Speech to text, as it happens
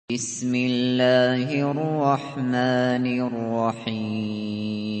بسم الله الرحمن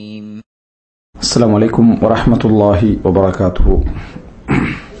الرحيم. السلام عليكم ورحمة الله وبركاته.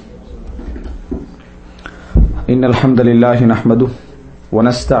 إن الحمد لله نحمده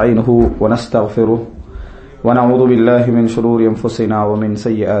ونستعينه ونستغفره ونعوذ بالله من شرور أنفسنا ومن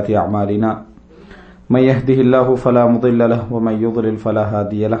سيئات أعمالنا من يهده الله فلا مضل له ومن يضلل فلا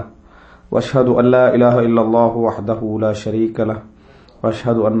هادي له وأشهد أن لا إله إلا الله وحده لا شريك له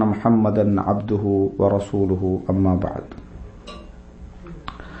وأشهد أن محمدا عبده ورسوله أما بعد.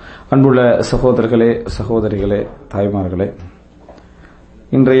 அன்புள்ள சகோதரர்களே, சகோதரிகளே, தாய்மார்களே,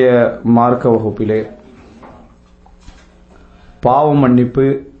 இன்றைய மார்க்க வகுப்பிலே பாவ மன்னிப்பு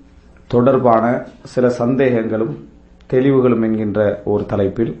தொடர்பான சில சந்தேகங்களும் தெளிவுகளும் என்கின்ற ஒரு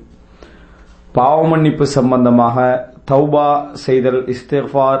தலைப்பில் பாவ மன்னிப்பு சம்பந்தமாக, தௌபா செய்தல்,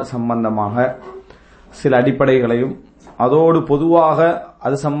 இஸ்திக்ஃபார் சம்பந்தமாக சில அடிப்படைகளையும், அதோடு பொதுவாக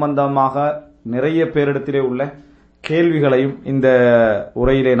அது சம்பந்தமாக நிறைய பேரிடத்திலே உள்ள கேள்விகளையும் இந்த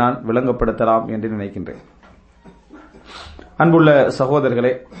உரையிலே நான் விளங்கப்படுத்தலாம் என்று நினைக்கின்றேன். அன்புள்ள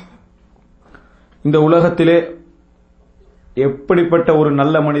சகோதரர்களே, இந்த உலகத்திலே எப்படிப்பட்ட ஒரு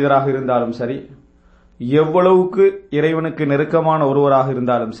நல்ல மனிதராக இருந்தாலும் சரி, எவ்வளவுக்கு இறைவனுக்கு நெருக்கமான ஒருவராக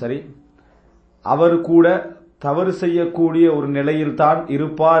இருந்தாலும் சரி, அவர் கூட தவறு செய்யக்கூடிய ஒரு நிலையில்தான்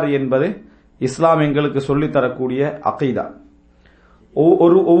இருப்பார் என்பது இஸ்லாம் எங்களுக்கு சொல்லித்தரக்கூடிய அகீதா.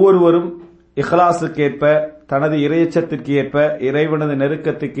 ஒவ்வொருவரும் இஹ்லாஸுக்கு ஏற்ப, தனது இறையச்சத்திற்கு ஏற்ப, இறைவனது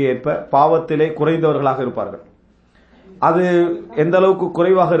நெருக்கத்துக்கு ஏற்ப பாவத்திலே குறைந்தவர்களாக இருப்பார்கள். அது எந்த அளவுக்கு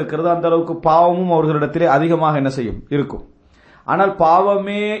குறைவாக இருக்கிறதோ அந்த அளவுக்கு பாவமும் அவர்களிடத்திலே அதிகமாக என்ன செய்யும், இருக்கும். ஆனால்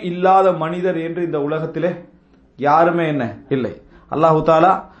பாவமே இல்லாத மனிதர் என்று இந்த உலகத்திலே யாருமே என்ன இல்லை. அல்லாஹு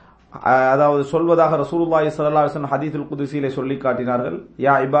தாலா அதாவது சொல்வதாக ரசூலுல்லாஹி ஸல்லல்லாஹு அலைஹி வஸல்லம் ஹதீஸுல் குதுஸிலே சொல்லி காட்டினார்கள்,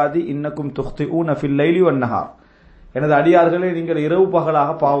 யா இபாதி இன்னக்கும் துக்திஊன ஃபில் லைலி வன் நஹார், எனது அடியார்களே நீங்கள் இரவு பகலாக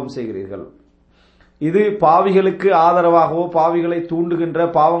பாவம் செய்கிறீர்கள். இது பாவிகளுக்கு ஆதரவாகவோ பாவிகளை தூண்டுகின்ற,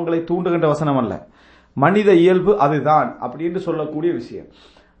 பாவங்களை தூண்டுகின்ற வசனம் அல்ல, மனித இயல்பு அதுதான் அப்படின்னு சொல்லக்கூடிய விஷயம்.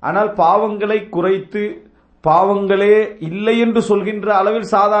 ஆனால் பாவங்களை குறைத்து பாவங்களே இல்லை என்று சொல்கின்ற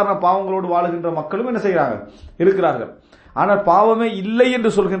அளவில் சாதாரண பாவங்களோடு வாழுகின்ற மக்களும் என்ன செய்கிறாங்க, இருக்கிறார்கள். ஆனால் பாவமே இல்லை என்று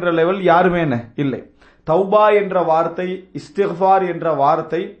சொல்கின்ற லெவல் யாருமே என்ன இல்லை. தௌபா என்ற வார்த்தை, இஸ்திக்ஃபார் என்ற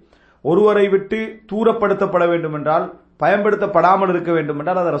வார்த்தை ஒருவரை விட்டு தூரப்படுத்தப்பட வேண்டும் என்றால், பயன்படுத்தப்படாமல் இருக்க வேண்டும்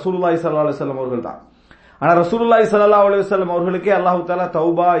என்றால் அது ரசூலுல்லாஹி ஸல்லல்லாஹு அலைஹி வஸல்லம் அவர்கள் தான். ஆனால் ரசூலுல்லாஹி ஸல்லல்லாஹு அலைஹி வஸல்லம் அவர்களுக்கே அல்லாஹ் தஆலா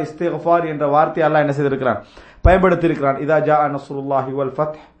தௌபா, இஸ்திக்ஃபார் என்ற வார்த்தை அல்லாஹ் என்ன செய்திருக்கிறான், பயன்படுத்தி இருக்கிறான். இதா ஜா நஸ்ருல்லாஹி வல்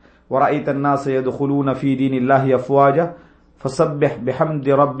ஃபத்ஹ் வரஐத الناس يدخلون في دين الله افواجا فسبح بحمد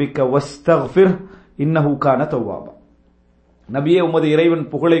ربك واستغفر انه كان توابا. நபியே, உமது இறைவன்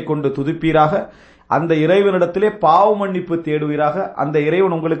புகழை கொண்டு துதிப்பீராக, அந்த இறைவனிடத்திலே பாவ மன்னிப்பு தேடுவீராக, அந்த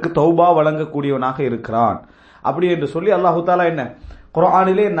இறைவன் உங்களுக்கு தௌபா வழங்கக்கூடியவனாக இருக்கிறான். அப்படி என்று சொல்லி அல்லாஹு தாலா என்ன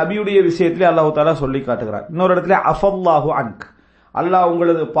குர்ஆனிலே நபியுடைய விஷயத்திலே அல்லாஹு தாலா சொல்லி காட்டுகிறார். இன்னொரு இடத்துல அஃபல்லாஹு அன்க், அல்லாஹ்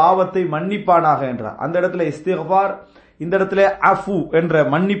உங்களது பாவத்தை மன்னிப்பானாக என்றார். அந்த இடத்துல இஸ்திக்ஃபார், இந்த இடத்துல அஃபு என்ற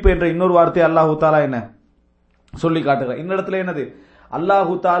மன்னிப்பு என்ற இன்னொரு வார்த்தை அல்லாஹு தாலா என்ன சொல்லி காட்டுகிறார். இந்த இடத்துல என்னது,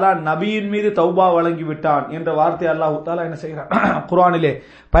 அல்லாஹு தாலா நபியின் மீது தௌபா வழங்கி விட்டான் என்ற வார்த்தை அல்லாஹு தாலா என்ன செய்கிறார், குர்ஆனிலே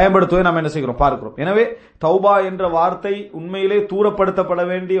பயன்படுத்துவதை நாம் என்ன செய்கிறோம், பார்க்கிறோம். எனவே தௌபா என்ற வார்த்தை உண்மையிலே தூரப்படுத்தப்பட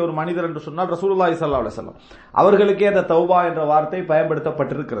வேண்டிய ஒரு மனிதர் என்று சொன்னால் ரசூலுல்லாஹி ஸல்லல்லாஹு அலைஹி வஸல்லம் அவர்களுக்கே அந்த தௌபா என்ற வார்த்தை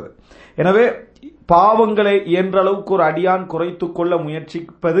பயன்படுத்தப்பட்டிருக்கிறது. எனவே பாவங்களை இயன்ற அளவுக்கு ஒரு அடியான் குறைத்துக் கொள்ள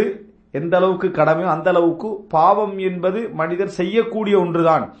முயற்சிப்பது எந்த அளவுக்கு கடமையோ அந்த அளவுக்கு பாவம் என்பது மனிதர் செய்யக்கூடிய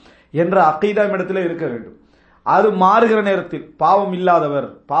ஒன்றுதான் என்ற அகீதா இடத்திலே இருக்க வேண்டும். அது மாறுகிற நேரத்தில் பாவம் இல்லாதவர்,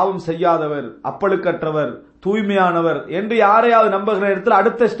 பாவம் செய்யாதவர், அப்பழுக்கற்றவர், தூய்மையானவர் என்று யாரையாவது நம்புகிற இடத்துல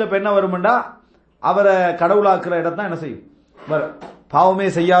அடுத்த ஸ்டெப் என்ன வரும்டா, அவரை கடவுளாக்குற இடம் தான் என்ன செய்யும் வரும். பாவமே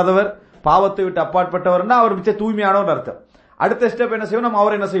செய்யாதவர், பாவத்தை விட்டு அப்பாற்பட்டவர்னா அவர் மிச்ச தூய்மையானவர் அர்த்தம். அடுத்த ஸ்டெப் என்ன செய்வோம், நம்ம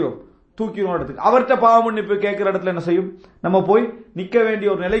அவரை என்ன செய்வோம், தூக்கிடும் இடத்துக்கு. அவர்கிட்ட பாவ மன்னிப்பு கேட்கிற இடத்துல என்ன செய்யும், நம்ம போய் நிக்க வேண்டிய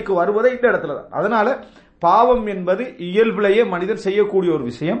ஒரு நிலைக்கு வருவதை இந்த இடத்துல தான். அதனால பாவம் என்பது இயல்பிலேயே மனிதன் செய்யக்கூடிய ஒரு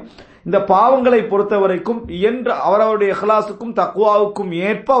விஷயம். இந்த பாவங்களை பொறுத்த வரைக்கும் இயன்ற அவரவருடைய இஹ்லாஸுக்கும் தக்வாவுக்கும்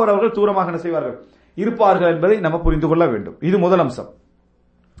ஏற்ப அவர்கள் தூரமாக என்ன செய்வார்கள், இருப்பார்கள் என்பதை நம்ம புரிந்து கொள்ள வேண்டும். இது முதல் அம்சம்.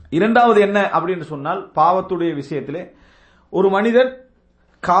 இரண்டாவது என்ன அப்படின்னு சொன்னால், பாவத்துடைய விஷயத்திலே ஒரு மனிதன்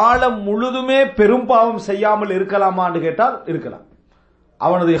காலம் முழுதுமே பெரும் பாவம் செய்யாமல் இருக்கலாமான்னு கேட்டால் இருக்கலாம்.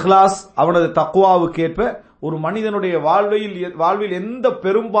 அவனது இஹ்லாஸ், அவனது தக்வாவுக்கு ஏற்ப ஒரு மனிதனுடைய வாழ்வில் எந்த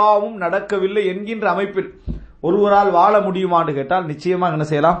பெரும்பாவமும் நடக்கவில்லை என்கின்ற அமைப்பில் ஒருவரால் வாழ முடியுமான்னு கேட்டால் நிச்சயமாக என்ன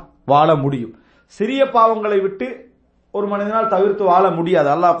செய்யலாம், வாழ முடியும். சிறிய பாவங்களை விட்டு ஒரு மனிதனால் தவிர்த்து வாழ முடியாது.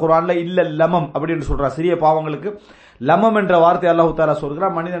 அல்லாஹ் குர்ஆன்ல இல்ல லமம் அப்படின்னு சொல்றார். சிறிய பாவங்களுக்கு லமம் என்ற வார்த்தை அல்லாஹ் தஆலா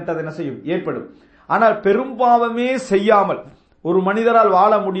சொல்கிறார். மனிதன் என்ன செய்யும், ஏற்படும். ஆனால் பெரும்பாவமே செய்யாமல் ஒரு மனிதரால்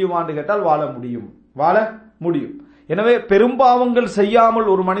வாழ முடியுமான்னு கேட்டால் வாழ முடியும். எனவே பெரும்பாவங்கள் செய்யாமல்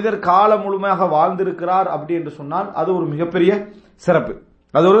ஒரு மனிதர் காலம் முழுமையாக வாழ்ந்திருக்கிறார் அப்படி என்று சொன்னால் அது ஒரு மிகப்பெரிய சிறப்பு.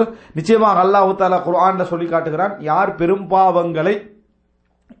 அது ஒரு நிச்சயமாக அல்லாஹ் தஆலா குர்ஆன்ல சொல்லி காட்டுகிறான், யார் பெரும்பாவங்களை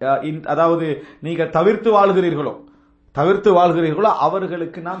அதாவது நீங்கள் தவிர்த்து வாழ்கிறீர்களோ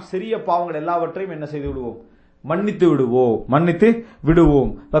அவர்களுக்கு நாம் சிறிய பாவங்கள் எல்லாவற்றையும் என்ன செய்து விடுவோம், மன்னித்து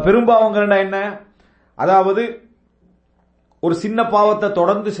விடுவோம். பெரும்பாவங்கள் என்ன? அதாவது ஒரு சின்ன பாவத்தை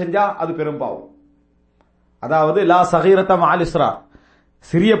தொடர்ந்து செஞ்சா அது பெரும்பாவம். அதாவது லா சகீரத மஅல் இஸ்ரார்,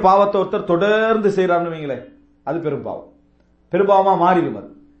 சிறிய பாவத்தை ஒருத்தர் தொடர்ந்து செய்யறான்னு வைங்களேன், அது பெரும்பாவமா மாறிடும். அது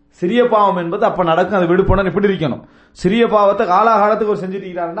சிறிய பாவம் என்பது அப்ப நடக்கும், அது விடுபட இப்படி இருக்கணும். சிறிய பாவத்தை காலாகாலத்துக்கு ஒரு செஞ்சுட்டு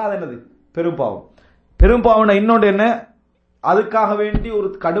இருக்கிறாருன்னா அது என்னது, பெரும்பாவம். பெரும்பாவம் இன்னொன்று என்ன, அதுக்காக வேண்டி ஒரு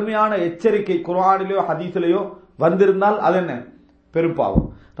கடுமையான எச்சரிக்கை குர்ஆனிலேயோ ஹதீஸிலேயோ வந்திருந்தால் அது என்ன, பெரும்பாவம்.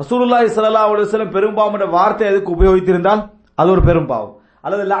 ரசூலுல்லாஹி ஸல்லல்லாஹு அலைஹி வஸல்லம் பெரும்பாவம் என்ற வார்த்தை எதுக்கு உபயோகித்திருந்தால் அது ஒரு பெரும்பாவம்.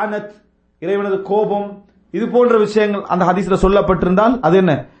 அல்லது லானத், இறைவனது கோபம், இது போன்ற விஷயங்கள் அந்த ஹதீஸ்ல சொல்லப்பட்டிருந்தால் அது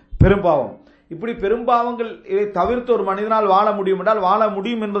என்ன, பெரும்பாவம். இப்படி பெரும்பாவங்கள் இதை தவிர்த்து ஒரு மனிதனால் வாழ முடியும் என்றால் வாழ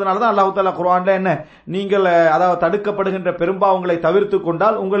முடியும் என்பதனாலதான் அல்லாஹ் தஆலா குர்ஆன்ல என்ன, நீங்கள் அதாவது தடுக்கப்படுகின்ற பெரும்பாவங்களை தவிர்த்து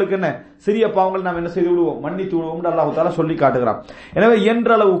கொண்டால் உங்களுக்கு என்ன, சிறிய பாவங்கள் நாம் என்ன செய்து விடுவோம், மன்னித்து விடுவோம் என்று அல்லாஹ் தஆலா சொல்லி காட்டுகிறான். எனவே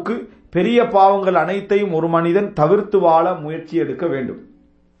இயன்ற அளவுக்கு பெரிய பாவங்கள் அனைத்தையும் ஒரு மனிதன் தவிர்த்து வாழ முயற்சி எடுக்க வேண்டும்.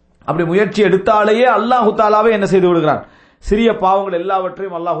 அப்படி முயற்சி எடுத்தாலேயே அல்லாஹ் தஆலாவே என்ன செய்து விடுகிறான், சிறிய பாவங்கள்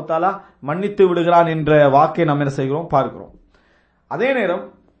எல்லாவற்றையும் அல்லாஹ் தஆலா மன்னித்து விடுகிறான் என்ற வாக்கை நாம் என்ன செய்கிறோம், பார்க்கிறோம். அதே நேரம்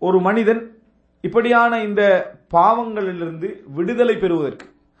ஒரு மனிதன் இப்படியான இந்த பாவங்களிலிருந்து விடுதலை பெறுவதற்கு,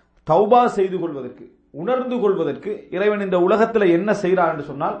 தௌபா செய்து கொள்வதற்கு, உணர்ந்து கொள்வதற்கு இறைவன் இந்த உலகத்தில் என்ன செய்கிறான் என்று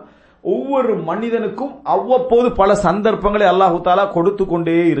சொன்னால், ஒவ்வொரு மனிதனுக்கும் அவ்வப்போது பல சந்தர்ப்பங்களை அல்லாஹ் தஆலா கொடுத்து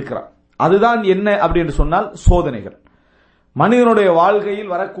கொண்டே இருக்கிறான். அதுதான் என்ன அப்படி என்று சொன்னால் சோதனைகள். மனிதனுடைய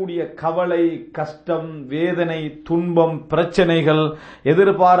வாழ்க்கையில் வரக்கூடிய கவலை, கஷ்டம், வேதனை, துன்பம், பிரச்சனைகள்,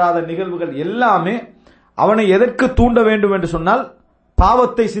 எதிர்பாராத நிகழ்வுகள் எல்லாமே அவனை எதற்கு தூண்ட வேண்டும் என்று சொன்னால்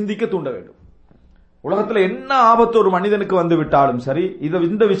பாவத்தை சிந்திக்க தூண்ட வேண்டும். உலகத்தில் என்ன ஆபத்து ஒரு மனிதனுக்கு வந்து விட்டாலும் சரி,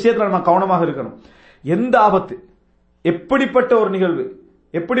 இந்த விஷயத்தில் நம்ம கவனமாக இருக்கணும். எந்த ஆபத்து, எப்படிப்பட்ட ஒரு நிகழ்வு,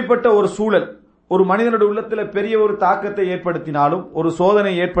 எப்படிப்பட்ட ஒரு சூழல் ஒரு மனிதனுடைய உள்ளத்தில் பெரிய ஒரு தாக்கத்தை ஏற்படுத்தினாலும், ஒரு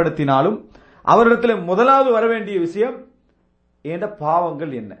சோதனை ஏற்படுத்தினாலும், அவரிடத்தில் முதலாவது வர வேண்டிய விஷயம், என்ற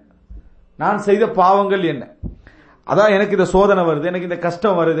பாவங்கள் என்ன, நான் செய்த பாவங்கள் என்ன. அதான் எனக்கு இந்த சோதனை வருது, எனக்கு இந்த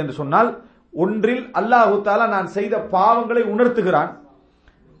கஷ்டம் வருது என்று சொன்னால், ஒன்றில் அல்லாஹ் தஆலா நான் செய்த பாவங்களை உணர்த்துகிறான்,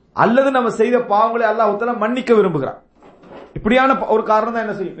 அல்லது நம்ம செய்த பாவங்களை அல்லாஹ் தஆலா மன்னிக்க விரும்புகிறான். இப்படியான ஒரு காரணம் தான்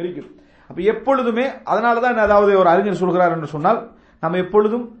என்ன செய்யும் இருக்கும். அப்ப எப்பொழுதுமே அதனாலதான் அதாவது ஒரு அறிஞர் சொல்கிறார் என்று சொன்னால், நம்ம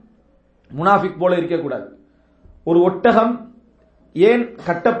எப்பொழுதும் முனாஃபிக் போல இருக்கக்கூடாது. ஒரு ஒட்டகம் ஏன்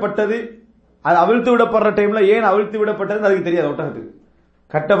கட்டப்பட்டது, அது அவிழ்த்து விடப்படுற டைம்ல ஏன் அவிழ்த்து விடப்பட்டது அதுக்கு தெரியாது. ஒட்டகத்துக்கு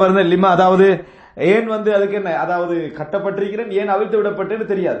கட்டப்படுறது இல்லைமா, அதாவது ஏன் அதுக்கு என்ன, அதாவது கட்டப்பட்டிருக்கிறேன் ஏன் அவிழ்த்து விடப்பட்டேன்னு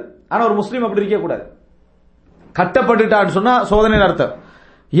தெரியாது. ஆனா ஒரு முஸ்லீம் அப்படி இருக்க கூடாது. கட்டப்பட்டுட்டான்னு சொன்னா சோதனையின் அர்த்தம்.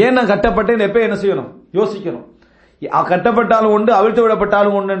 ஏன் நான் கட்டப்பட்டேன்னு எப்ப என்ன செய்யணும், யோசிக்கணும். கட்டப்பட்டாலும் உண்டு, அவிழ்த்து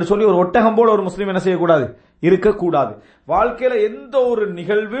விடப்பட்டாலும் உண்டு என்று சொல்லி ஒரு ஒட்டகம் போல ஒரு முஸ்லீம் என்ன செய்யக்கூடாது, இருக்கக்கூடாது. வாழ்க்கையில எந்த ஒரு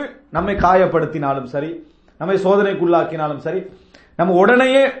நிகழ்வு நம்மை காயப்படுத்தினாலும் சரி, நம்மை சோதனைக்குள்ளாக்கினாலும் சரி, நம்ம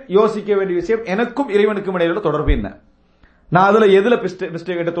உடனேயே யோசிக்க வேண்டிய விஷயம், எனக்கும் இறைவனுக்கும் இடையில தொடர்பு என்ன, நான் அதுல எதுல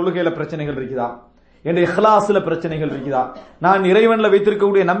மிஸ்டேக், என்ற தொழுகையில பிரச்சனைகள் இருக்குதா, என்ற இஹ்லாஸ்ல பிரச்சனைகள் இருக்குதா, நான் இறைவன்ல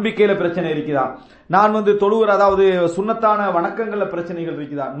வைத்திருக்கக்கூடிய நம்பிக்கையில பிரச்சனை இருக்குதா, நான் தொழுகிற அதாவது சுன்னத்தான வணக்கங்கள்ல பிரச்சனைகள்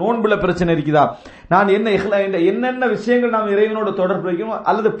இருக்குதா, நோன்புல பிரச்சனை இருக்குதா, நான் என்னென்ன விஷயங்கள் நாம் இறைவனோட தொடர்பு வைக்கணும்,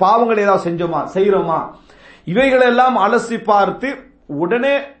 அல்லது பாவங்கள் ஏதாவது செய்யறோமா, இவைகளெல்லாம் அலசி பார்த்து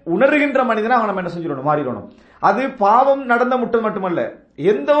உடனே உணர்கின்ற மனிதனா அவன் நம்ம என்ன செஞ்சிடணும், மாறிடணும். அது பாவம் நடந்த மட்டுமல்ல,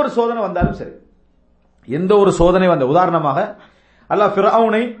 எந்த ஒரு சோதனை வந்தாலும் சரி, எந்த ஒரு சோதனை வந்த, உதாரணமாக அல்லாஹ்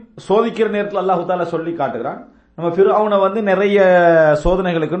ஃபிர்அவுனை சோதிக்கிற நேரத்தில் அல்லாஹ் தஆலா சொல்லி காட்டுகிறான். நம்ம ஃபிர்அவுனை நிறைய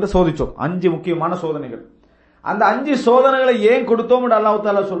சோதனைகளுக்கு சோதிச்சோம், 5 முக்கியமான சோதனைகள். அந்த 5 சோதனைகளை ஏன் கொடுத்தோம் என்று அல்லாஹ்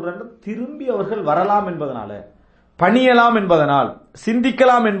தஆலா சொல்றான், திரும்பி அவர்கள் வரலாம் என்பதனால, பணியலாம் என்பதனால்,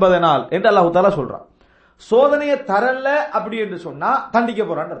 சிந்திக்கலாம் என்பதனால் என்று அல்லாஹ் தஆலா சொல்றான். சோதனையை தரல அப்படி என்று சொன்னா தண்டிக்க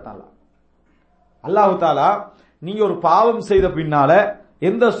போறான்னு அர்த்தம். அல்லாஹ் தஆலா நீங்க ஒரு பாவம் செய்த பின்னால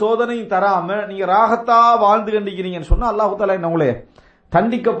எந்த சோதனையும் தராம நீங்க ராகத்தா வாழ்ந்து கண்டிக்கிறீங்கன்னு சொன்னா அல்லாஹ் தஆலா உங்களை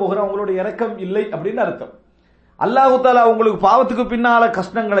தண்டிக்க போகிற, உங்களுடைய இரக்கம் இல்லை அப்படின்னு அர்த்தம். அல்லாஹ் தஆலா உங்களுக்கு பாவத்துக்கு பின்னால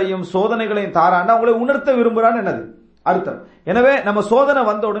கஷ்டங்களையும் சோதனைகளையும் தாராண்டா உங்களை உணர்த்த விரும்புறான்னு என்னது அர்த்தம். எனவே நம்ம சோதனை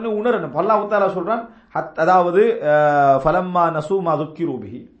வந்த உடனே உணரணும். அல்லாஹ் தஆலா சொல்றான், அதாவது ஃபலம்மா நஸூ மா ذுக்கிரு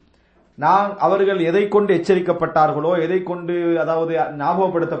பிஹி, நான் அவர்கள் எதை கொண்டு எச்சரிக்கப்பட்டார்களோ, எதை கொண்டு அதாவது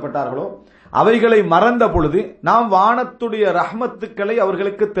ஞாபகப்படுத்தப்பட்டார்களோ அவைகளை மறந்த பொழுது நாம் வானத்துடைய ரஹ்மத்துக்களை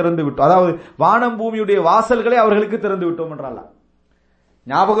அவர்களுக்கு திறந்து விட்டோம், அதாவது வானம் பூமியுடைய வாசல்களை அவர்களுக்கு திறந்து விட்டோம் என்றால்,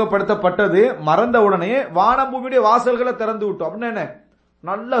 ஞாபகப்படுத்தப்பட்டது மறந்த உடனே வானம் பூமியுடைய வாசல்களை திறந்து விட்டோம் அப்படின்னா என்ன,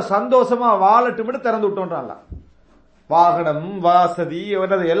 நல்ல சந்தோஷமா வாழட்டும் திறந்து விட்டோம். வாகனம், வாசதி,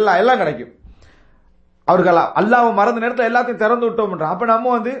 எல்லாம் கிடைக்கும். அவர்கள் அல்லாஹ்வை மறந்த நேரத்தில் எல்லாத்தையும் திறந்து விட்டோம். அப்ப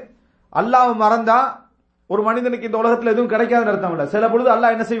நம்ம அல்லாஹ்வை மறந்தா ஒரு மனிதனுக்கு இந்த உலகத்தில் எதுவும் கிடைக்காத அர்த்தம் இல்ல. சில பொழுது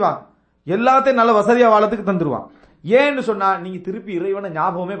அல்லாஹ் என்ன செய்வான், எல்லாத்தையும் நல்ல வசதியா வாழத்துக்கு தந்துருவான். ஏன்னு சொன்னா நீங்க திருப்பி இறைவனை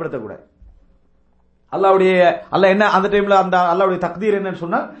ஞாபகமே படுத்தக்கூடாது. அல்லாஹ் என்ன அந்த டைம்ல அந்த அல்லாஹ்வுடைய தக்தீர் என்னன்னு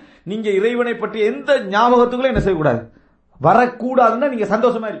சொன்னா, நீங்க இறைவனை பற்றி எந்த ஞாபகத்துக்குள்ள என்ன செய்யக்கூடாது, வரக்கூடாதுன்னா நீங்க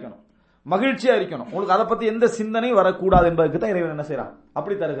சந்தோஷமா இருக்கணும், மகிழ்ச்சியா இருக்கணும். உங்களுக்கு அதை பத்தி எந்த சிந்தனையும் வரக்கூடாது என்பதற்கு தான் இறைவன் என்ன செய்யறான்,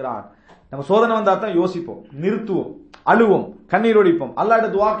 அப்படி தருகிறான். நம்ம சோதனை வந்தா தான் யோசிப்போம், நிறுத்துவோம், அழுவோம், கண்ணீர் ஒடிப்போம், அல்லாஹ்ட்ட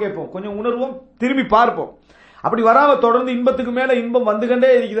துஆ கேட்போம், கொஞ்சம் உணர்வோம், திரும்பி பார்ப்போம். அப்படி வராம தொடர்ந்து இன்பத்துக்கு மேல இன்பம் வந்துகண்டே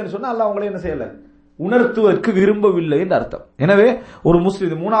இருக்குதுன்னு சொன்னா அல்லாஹ் உங்களை என்ன செய்யல, உணர்த்துவதற்கு விரும்பவில்லை என்று அர்த்தம். எனவே ஒரு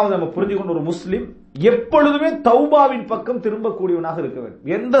முஸ்லிம், மூணாவது நம்ம புரிஞ்சு கொண்ட ஒரு முஸ்லிம் எப்பொழுதுமே தௌபாவின் பக்கம் திரும்பக்கூடியவனாக இருக்க வேண்டும்.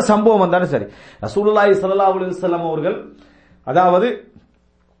 எந்த சம்பவம் வந்தாலும் சரி. ரசூலுல்லாஹி ஸல்லல்லாஹு அலைஹி வஸல்லம் அவர்கள் அதாவது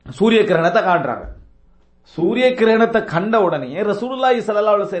சூரிய கிரகணத்தை காண்றாங்க. சூரிய கிரகணத்தை கண்ட உடனே ரசூலுல்லாஹி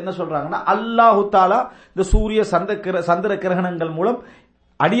ஸல்லல்லாஹு அலைஹி வஸல்லம் என்ன சொல்றாங்கன்னா, அல்லாஹு தஆலா இந்த சூரிய சந்திர கிரகணங்கள் மூலம்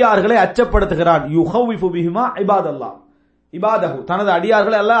அடியார்களை அச்சப்படுத்துகிறான். யுஹவ்விஃபு பிஹிமா இபாதல்லாஹ், இபாதஹு, தனது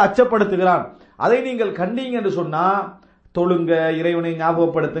அடியார்களை எல்லாம் அச்சப்படுத்துகிறான். அதை நீங்கள் கண்டீங்க என்று சொன்னா தொழுங்க, இறைவனை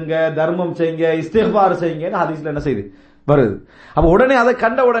ஞாபகப்படுத்துங்க, தர்மம் செய்யுங்க, இஸ்திக்பார் செய்யுங்க ஹதீஸ்ல என்ன செய்யுது வருது. அப்ப உடனே அதை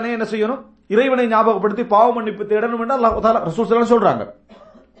கண்ட உடனே என்ன செய்யணும், இறைவனை ஞாபகப்படுத்தி பாவ மன்னிப்பு தேடணும் என்று அல்லாஹ் தஆலா ரசூல் ஸல்லல்லாஹு அலைஹி வஸல்லம் சொல்றாங்க.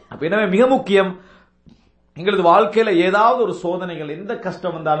 அப்ப எனவே மிக முக்கியம், எங்களது வாழ்க்கையில ஏதாவது ஒரு சோதனைகள், எந்த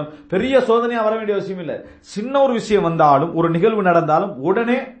கஷ்டம் வந்தாலும், பெரிய சோதனையா வர வேண்டிய அவசியம் இல்லை, சின்ன ஒரு விஷயம் வந்தாலும், ஒரு நிகழ்வு நடந்தாலும்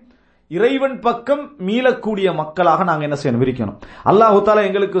உடனே இறைவன் பக்கம் மீளக்கூடிய மக்களாக நாங்க என்ன செய்யணும், இருக்கணும். அல்லாஹ் தஆலா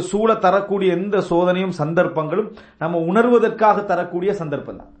எங்களுக்கு சூழ தரக்கூடிய எந்த சோதனையும் சந்தர்ப்பங்களும் நம்ம உணர்வதற்காக தரக்கூடிய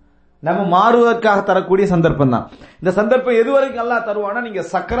சந்தர்ப்பம் தான், நம்ம மாறுவதற்காக தரக்கூடிய சந்தர்ப்பம் தான். இந்த சந்தர்ப்பம் எது வரைக்கும் அல்லாஹ் தருவானா, நீங்க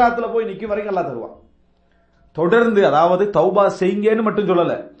சக்கராத்துல போய் நிக்கும் வரைக்கும் அல்லாஹ் தருவான். தொடர்ந்து, அதாவது தௌபா செய்யுங்கன்னு மட்டும்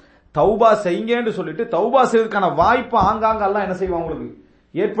சொல்லல, தௌபா செய்யுங்கன்னு சொல்லிட்டு தௌபா செய்வதற்கான வாய்ப்பு ஆங்காங்க அல்லாஹ் என்ன செய்வான், உங்களுக்கு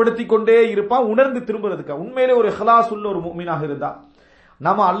ஏற்படுத்தி கொண்டே இருப்பான். உணர்ந்து திரும்புறதுக்கு உண்மையிலே ஒரு இஹ்லாஸ் உள்ள ஒரு முஃமினாக இருந்தா,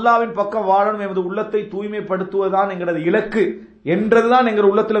 நம்ம அல்லாஹ்வின் பக்கம் வாழணும், எமது உள்ளத்தை தூய்மைப்படுத்துவதுதான் எங்களது இலக்கு என்றதுதான் எங்கள்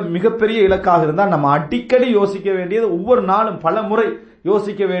உள்ளத்துல மிகப்பெரிய இலக்காக இருந்தால், நம்ம அடிக்கடி யோசிக்க வேண்டியது, ஒவ்வொரு நாளும் பல முறை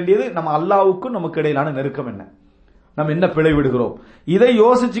யோசிக்க வேண்டியது, நம்ம அல்லாஹ்வுக்கும் நமக்கு இடையிலான நெருக்கம் என்ன, நம்ம என்ன பிழை விடுகிறோம். இதை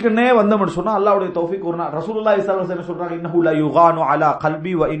யோசிச்சுக்கிட்டே வந்தோம்னு சொன்னா அல்லாஹ்வுடைய தௌஃபீக் ஒரு நாள். ரசூலுல்லாஹி ஸல்லல்லாஹு அலைஹி வஸல்லம் சொல்றாங்க, இன்னஹு லா யுகானு அலா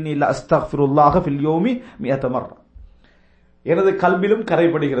கல்பி வ இன்னி லா அஸ்தக்ஃபிருல்லாஹ ஃபில் யௌமி 100 மர்ரா. எனது கல்பிலும்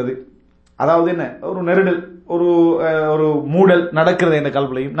கரைப்படுகிறது. அதாவது என்ன, ஒரு நெருடல், ஒரு மூடல் நடக்கிறது என்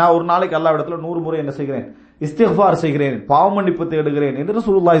கல்விலையும். நான் ஒரு நாளைக்கு அல்லாஹ்விடத்துல 100 முறை என்ன செய்கிறேன், இஸ்திக்ஃபார் செய்கிறேன், பாவ மன்னிப்பு தேடுகிறேன் என்று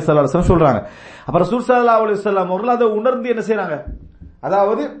ரசூலுல்லாஹி ஸல்லல்லாஹு அலைஹி வஸல்லம் சொல்றாங்க. அப்ப ரசூல் ஸல்லல்லாஹு அலைஹி வஸல்லம் அவர்கள் அதை உணர்ந்து என்ன செய்றாங்க,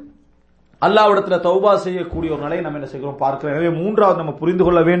 அதாவது அல்லாஹ்விடத்துல தௌபா செய்யக்கூடிய ஒரு நிலையை நம்ம என்ன செய்கிறோம் பார்க்கிறோம். எனவே மூன்றாவது நம்ம புரிந்து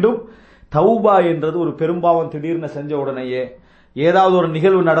கொள்ள வேண்டும், தௌபா என்றது ஒரு பெரும்பாவம் திடீர்னு செஞ்ச உடனேயே, ஏதாவது ஒரு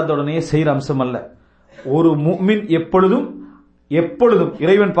நிகழ்வு நடந்த உடனேயே செய்யற அம்சம் அல்ல. ஒரு முஃமின் எப்பொழுதும்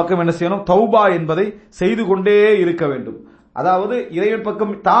இறைவன் பக்கம் என்ன செய்யணும், தௌபா என்பதை செய்து கொண்டே இருக்க வேண்டும். அதாவது இறைவன்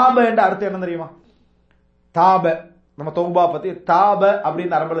பக்கம் தாப என்ற அர்த்தம் என்ன தெரியுமா, தாப, நம்ம தௌபா பத்தி தாப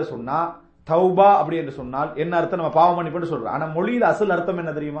அப்படின்னு அரபுல சொன்னா, தௌபா அப்படி என்று சொன்னால் என்ன அர்த்தம், நம்ம பாவ மன்னிப்பு சொல்றோம். ஆனா மொழியில அசல் அர்த்தம்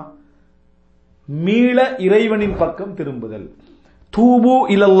என்ன தெரியுமா, மீள இறைவனின் பக்கம் திரும்புதல். தூபு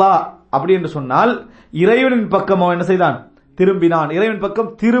இலல்லாஹ் அப்படி என்று சொன்னால் இறைவனின் பக்கம் அவன் என்ன செய்தான், திரும்பினான், இறைவன் பக்கம்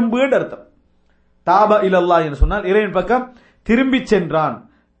திரும்பு என்று அர்த்தம். தாப இலல்லாஹ் என்று சொன்னால் இறைவன் பக்கம் திரும்பி சென்றான்.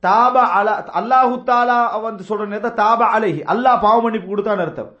 தாப அலா, அல்லாஹு தஆலா வந்து சொல்ற நேரத்தை தாப அலைஹி, அல்லாஹ் பாவ மன்னிப்பு கொடுத்தான்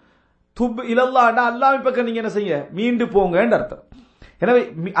அர்த்தம். துப் இலல்லாஹ் அல்லாஹ்வின் பக்கம் நீங்க என்ன செய்ய, மீண்டு போங்க என்று அர்த்தம். எனவே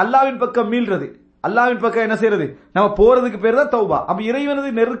அல்லாஹ்வின் பக்கம் மீள்றது, அல்லாஹ்வின் பக்கம் என்ன செய்யறது, நம்ம போறதுக்கு பேர் தான் தௌபா. அப்ப இறைவனது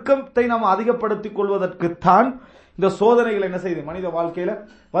நெருக்கத்தை நாம் அதிகப்படுத்திக் கொள்வதற்குத்தான் இந்த சோதனைகள் என்ன செய்யுது மனித வாழ்க்கையில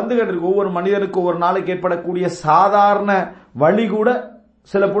வந்து கொண்டிருக்கு. ஒவ்வொரு மனிதனுக்கு ஒவ்வொரு நாளைக்கு ஏற்படக்கூடிய சாதாரண வழி கூட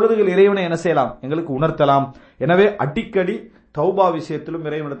சில பொழுதுகள் இறைவனை என்ன செய்யலாம், எங்களுக்கு உணர்த்தலாம். எனவே அடிக்கடி தௌபா விஷயத்திலும்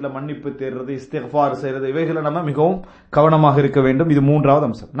இறைவனிடத்துல மன்னிப்பு தேடுறது, இஸ்திக்ஃபார் செய்யறது, இவைகளை நம்ம மிகவும் கவனமாக இருக்க வேண்டும். இது மூன்றாவது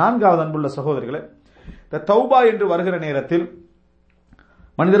அம்சம். நான்காவது அன்புள்ள சகோதரர்களே, இந்த தௌபா என்று வருகிற நேரத்தில்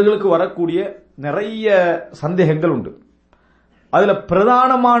மனிதர்களுக்கு வரக்கூடிய நிறைய சந்தேகங்கள் உண்டு. அதுல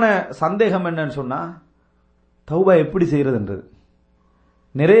பிரதானமான சந்தேகம் என்னன்னு சொன்னா, தௌபா எப்படி செய்யறதுன்றது.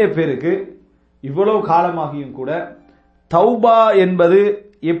 நிறைய பேருக்கு இவ்வளவு காலமாகியும் கூட தௌபா என்பது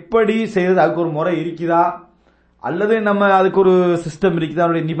எப்படி செய்யறது, அதுக்கு ஒரு முறை இருக்குதா, அல்லது நம்ம அதுக்கு ஒரு சிஸ்டம் இருக்குதா,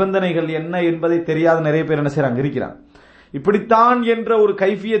 அதனுடைய நிபந்தனைகள் என்ன என்பதை தெரியாத நிறைய பேர் என்ன செய்யறாங்க, இருக்கிறாங்க. இப்படித்தான் என்ற ஒரு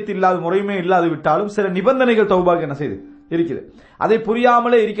கைஃபியத் இல்லாத, முறையுமே இல்லாது விட்டாலும் சில நிபந்தனைகள் தௌபாக்கு என்ன செய்யுது இருக்குது. அதை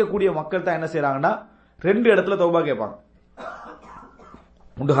புரியாமலே இருக்கக்கூடிய மக்கள் தான் என்ன செய்யறாங்கன்னா, 2 இடத்துல தௌபா கேட்பாங்க.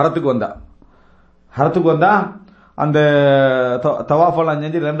 உண்டு, ஹரத்துக்கு வந்தா அந்த தவாஃபெல்லாம்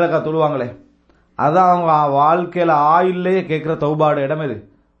செஞ்சு 2 ரக்காத் தொழுவாங்களே, அதான் அவங்க வாழ்க்கையில ஆயிலே கேட்கிற தௌபாட இடம் எது,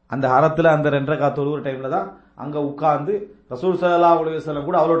 அந்த ஹரத்துல அந்த 2 ரக்காத் தொழுகிற டைம்ல தான் அங்க உட்கார்ந்து ரசூல் ஸல்லல்லாஹு அலைஹி வஸல்லம்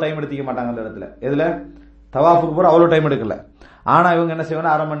கூட அவ்வளவு டைம் எடுத்துக்க மாட்டாங்க அந்த இடத்துல. எதுல தவாஃபுக்கு போற அவ்வளவு டைம் எடுக்கல. ஆனா இவங்க என்ன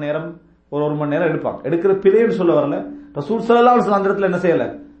செய்வாங்க, அரை மணி நேரம் ஒரு மணி நேரம் எடுப்பாங்க. எடுக்கிற பிழைன்னு சொல்ல வரல, ரசூல் ஸல்லல்லாஹு அலைஹி வஸல்லம் அந்த இடத்துல என்ன செய்யல,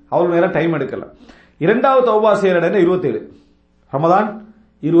 அவ்வளவு நேரம் டைம் எடுக்கல. இரண்டாவது தௌபா செய்யற இடம் 27 ரமதான்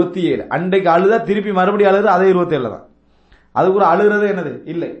 27. அன்றைக்கு அழுதா திருப்பி மறுபடியும் அழுது அதே 27 தான். அதுக்கு ஒரு அழுகிறது என்னது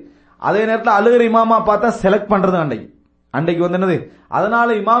இல்லை. அதே நேரத்தில் அழுகிற இமாமா பார்த்தா செலக்ட் பண்றது அன்றைக்கு வந்து என்னது. அதனால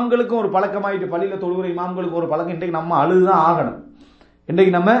இமாம்களுக்கும் ஒரு பழக்கமாயிட்டு, பள்ளியில தொழுகிற இமாம்களுக்கு ஒரு பழக்கம், இன்றைக்கு நம்ம அழுதுதான் ஆகணும்,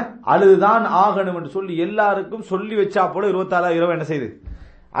 இன்றைக்கு நம்ம அழுதுதான் ஆகணும் என்று சொல்லி எல்லாருக்கும் சொல்லி வச்சா போல 24 இரவு என்ன செய்யுது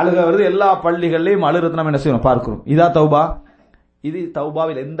அழுக வருது. எல்லா பள்ளிகள்லையும் அழுகிறது நம்ம என்ன செய்யணும் பார்க்கிறோம். இதா தௌபா. இது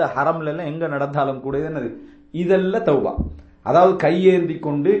தௌபாவில் எந்த ஹரம்ல எல்லாம் எங்க நடந்தாலும் கூட என்னது இதெல்லாம் தௌபா. அதாவது கையேந்தி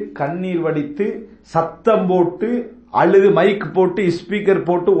கொண்டு கண்ணீர் வடித்து சத்தம் போட்டு அழுது மைக் போட்டு ஸ்பீக்கர்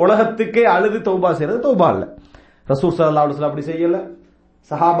போட்டு உலகத்துக்கே அழுது தௌபா செய்யறது தௌபா இல்ல. ரசூல் ஸல்லல்லாஹு அலைஹி வஸல்லம் அப்படி செய்யல,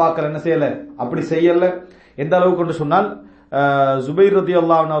 சஹாபாக்கள் என்ன செய்யல அப்படி செய்யல. எந்த அளவுக்கு என்று சொன்னால் ஜுபைர்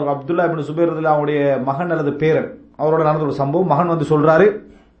ரலியல்லாஹு அன்ஹு அவர் அப்துல்லா இப்னு ஜுபைர் ரலியல்லாஹு அவருடைய மகன் அல்லது பேரன், அவரோட நடந்த ஒரு சம்பவம். மகன் வந்து சொல்றாரு,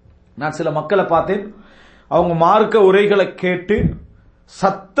 நான் சில மக்களை பார்த்தேன், அவங்க மார்க்க உரைகளை கேட்டு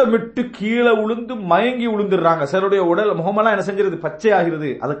சத்தமிட்டு கீழே உளுந்து மயங்கி உளுந்துடுறாங்க. சிலருடைய உடல் முகமெல்லாம் என்ன செஞ்சிருது பச்சையாகிறது.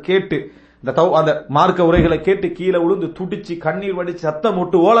 அதை கேட்டு அந்த மார்க்க உரைகளை கேட்டு கீழே உளுந்து துடிச்சு கண்ணீர் வடிச்சு சத்தம்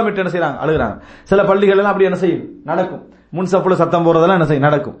விட்டு ஓலமிட்டு என்ன செய்யறாங்க அழுகிறாங்க. சில பள்ளிகள் எல்லாம் அப்படி என்ன செய்யும் நடக்கும், முன்சப்புல சத்தம் போறதெல்லாம் என்ன செய்யும்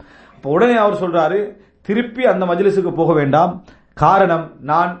நடக்கும். அப்ப உடனே அவர் சொல்றாரு, திருப்பி அந்த மஜ்லிஸுக்கு போக வேண்டாம், காரணம்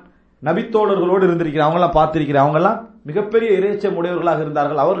நான் நபித்தோழர்களோடு இருந்திருக்கிறேன், அவங்க எல்லாம் பார்த்திருக்கிறேன், அவங்க எல்லாம் மிகப்பெரிய இறைச்சம் உடையவர்களாக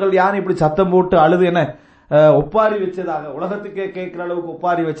இருந்தார்கள். அவர்கள் யாரும் இப்படி சத்தம் போட்டு அழுது என்ன ஒப்பாரி வச்சதாக உலகத்துக்கே கேட்கிற அளவுக்கு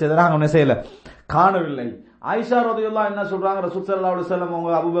ஒப்பாரி வச்சதாக அவங்க என்ன செய்யல காணவில்லை. ஆயிஷா ரலியல்லாஹு என்ன சொல்றாங்க, ரசூல் ஸல்லல்லாஹு அலைஹி வஸல்லம் அவங்க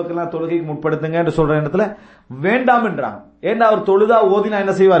அபூபக்கர்லாம் தொழுகைக்கு முற்படுத்துங்க என்று சொல்ற இடத்துல வேண்டாம் என்றாங்க. ஏன்னா அவர் தொழுதா ஓதினா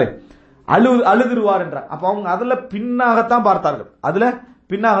என்ன செய்வாரு அழுதுருவார் என்றார். அப்ப அவங்க அதுல பின்னாகத்தான் பார்த்தார்கள், அதுல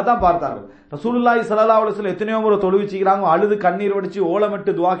பின்னாகத்தான் பார்த்தார்கள். ரசூலுல்லாஹி ஸல்லல்லாஹு அலைஹி வஸல்லம் எத்தனையோ முறை தொழுவிச்சுக்கிறாங்க, அழுது கண்ணீர் வடிச்சு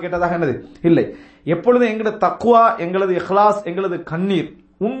ஓலமிட்டு துஆ கேட்டதாக என்னது இல்லை. எப்பொழுதும் எங்களது தக்வா, எங்களது இஹ்லாஸ், எங்களது கண்ணீர்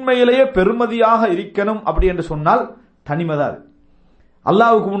உண்மையிலேயே பெருமதியாக இருக்கணும் அப்படி என்று சொன்னால் தனிமதான்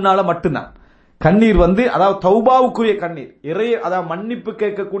அல்லாஹ்வுக்கு முன்னால மட்டும்தான் கண்ணீர் வந்து, அதாவது தௌபாவுக்குரிய கண்ணீர், அதாவது மன்னிப்பு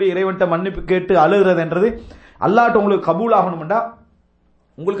கேட்கக்கூடிய இறைவன்ட்ட மன்னிப்பு கேட்டு அழுகிறது என்றது அல்லாஹ்ட்ட உங்களுக்கு கபூல் ஆகணும்டா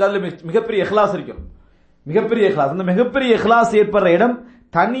உங்களுக்கு அதுல மிகப்பெரிய இஹ்லாஸ் இருக்கணும், மிகப்பெரிய இஹ்லாஸ். அந்த மிகப்பெரிய இஹ்லாஸ் ஏற்படுற இடம்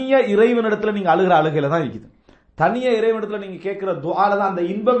தனிய இறைவனிடத்துல நீங்க அழுகிற அழுகையில தான் இருக்குது. தனிய இறைவனிடத்துல நீங்க கேட்கிற துஆல தான் அந்த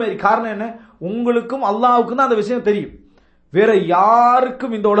இன்பமே. காரணம் என்ன, உங்களுக்கும் அல்லாஹ்வுக்கும் தான் அந்த விஷயம் தெரியும், வேற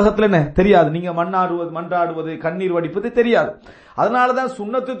யாருக்கும் இந்த உலகத்துல என்ன தெரியாது. நீங்க மன்றாடுவது கண்ணீர் வடிப்பது தெரியாது. அதனாலதான்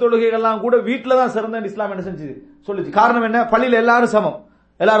சுன்னத்து தொழுகைகள்லாம் கூட வீட்டுல தான் சிறந்த இஸ்லாம் என்ன செஞ்சது சொல்லுச்சு. காரணம் என்ன, பள்ளியில எல்லாரும் சமம்,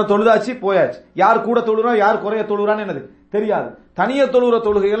 எல்லாரும் தொழுதாச்சு போயாச்சு, யார் கூட தொழுறா யார் குறைய தொழுறான்னு என்னது தெரியாது. தனிய தொழுகிற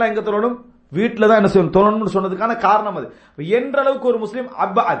தொழுகைகள்லாம் எங்க தொழணும், வீட்டுல தான் என்ன செய்யணும் தொழணும்னு சொன்னதுக்கான காரணம் அது. என்ற அளவுக்கு ஒரு முஸ்லிம்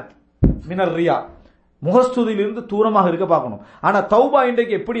அபஅத் மினர் ரியா முகஸ்துதியிலிருந்து தூரமாக இருக்க பார்க்கணும். ஆனா தௌபா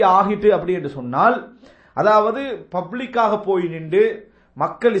இன்றைக்கு எப்படி ஆகிட்டு அப்படி என்று சொன்னால், அதாவது பப்ளிக்காக போய் நின்று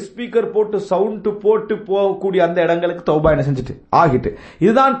மக்கள் ஸ்பீக்கர் போட்டு சவுண்ட் போட்டு போகக்கூடிய அந்த இடங்களுக்கு தௌபா என்ன செஞ்சுட்டு ஆகிட்டு,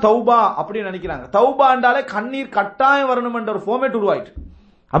 இதுதான் தௌபா அப்படின்னு நினைக்கிறாங்க. தௌபா என்றாலே கண்ணீர் கட்டாயம் வரணும் என்ற ஒரு ஃபார்மேட் உருவாயிட்டு,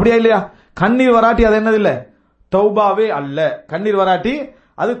 அப்படியா இல்லையா? கண்ணீர் வராட்டி அது என்னது இல்ல, தௌபாவே அல்ல. கண்ணீர் வராட்டி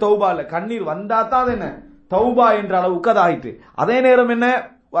அது தௌபா இல்ல, கண்ணீர் வந்தா தான் அது என்ன தௌபா என்ற அளவுக்கு அது ஆயிட்டு. அதே நேரம் என்ன,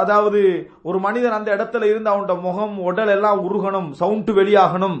 அதாவது ஒரு மனிதன் அந்த இடத்துல இருந்து அவனோட முகம் உடல் எல்லாம் உருகணும், சவுண்ட்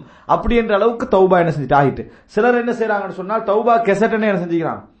வெளியாகணும், அப்படி என்ற அளவுக்கு தௌபா என்ன செஞ்சுட்டு ஆகிட்டு. சிலர் என்ன செய்யறாங்கன்னு சொன்னால் தௌபா கெசட் என்ன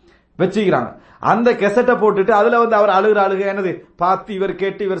செஞ்சுக்கிறாங்க வச்சுக்கிறாங்க. அந்த கெசட்டை போட்டுட்டு அதுல வந்து அவர் அழுகிற அழுக என்னது பார்த்து இவர்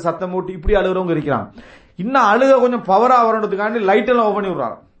கேட்டு இவர் சத்தம் போட்டு இப்படி அழுகிறவங்க இருக்கிறாங்க. இன்னும் அழுக கொஞ்சம் பவரா வரணுன்றதுக்காண்டி லைட் எல்லாம் ஆஃப் பண்ணி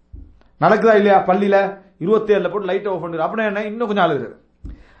விடுறாங்க. நடக்குதா இல்லையா? பள்ளியில 27 போட்டு லைட் ஆஃப் பண்ணிடுறாங்க. அப்படின்னா என்ன, இன்னும் கொஞ்சம் அழுகிறது.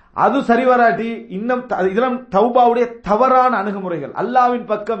 அது சரி வராட்டி இன்னும் இதெல்லாம் தௌபாவுடைய தவறான அணுகுமுறைகள். அல்லாஹ்வின்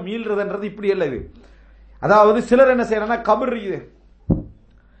பக்கம் மீள்றதுன்றது இப்படி அல்ல இது. அதாவது சிலர் என்ன செய்யறாங்கன்னா, கபர் இருக்குது,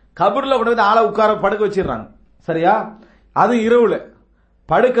 கபர்ல கொண்டு வந்து ஆளை உட்கார படுக்க வச்சிடறாங்க, சரியா? அது இரவுல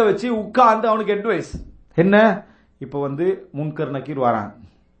படுக்க வச்சு உட்கார்ந்து அவனுக்கு அட்வைஸ் என்ன, இப்ப வந்து முன்கர் நக்கீர் வராங்க,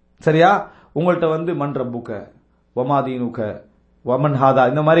 சரியா? உங்கள்கிட்ட வந்து மன் ரப்புக்க வமாதீனுக்க வமன் ஹாதா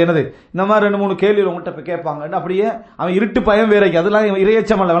இந்த மாதிரி என்னது, இந்த மாதிரி 2-3 கேள்வி உங்கள்கிட்ட கேட்பாங்க. அப்படியே அவன் இருட்டு பயம் வேற, அதெல்லாம்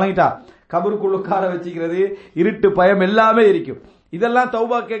இறையச்சம் அல்ல, விளங்கிட்டா? கபருக்குள்ள உட்கார வச்சுக்கிறது, இருட்டு பயம் எல்லாமே இருக்கும். இதெல்லாம்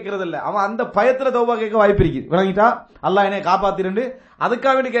தௌபா கேட்கறது இல்ல, அவன் அந்த பயத்துல தௌபா கேட்க வாய்ப்பு இருக்குது, விளங்கிட்டா? அல்லாஹ் என்னை காப்பாத்திரண்டு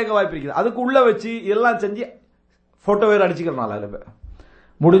அதுக்காக வேண்டி கேட்க வாய்ப்பு இருக்குது. அதுக்கு உள்ள வச்சு எல்லாம் செஞ்சு போட்டோ வேற அடிச்சுக்கிறனால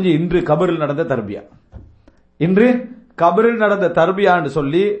முடிஞ்சு. இன்று கபரில் நடந்த தர்பியா, இன்று கபரில் நடந்த தர்பியான்னு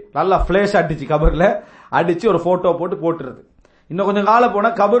சொல்லி நல்லா பிளேஷ் அடிச்சு கபர்ல அடிச்சு ஒரு போட்டோ போட்டு போட்டுறது. இன்னும் கொஞ்சம் காலம் போனா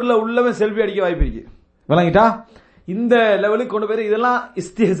கபர்ல உள்ளவன் செல்ஃபி அடிக்க வாய்ப்பு இருக்கு, விளங்கிட்டா? இந்த லெவலுக்கு கொண்டு போய் இதெல்லாம்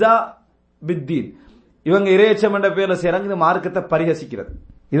இஸ்திஹ்ஸா பித்தீன். இவங்க இறையச்சம் என்ற பேர்ல செய்றாங்க, இந்த மார்க்கத்தை பரிஹசிக்கிறது.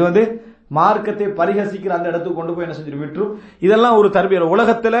 இது மார்க்கத்தை பரிகசிக்கிற அந்த இடத்துக்கு கொண்டு போய் என்ன செஞ்சிரு விட்டுரும். இதெல்லாம் ஒரு தர்பியா.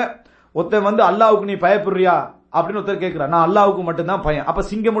 உலகத்துல ஒருத்தன் அல்லாவுக்கு நீ பயப்படுறியா அப்படின்னு ஒருத்தர் கேட்கிறான். நான் அல்லாவுக்கு மட்டும்தான் பயம். அப்ப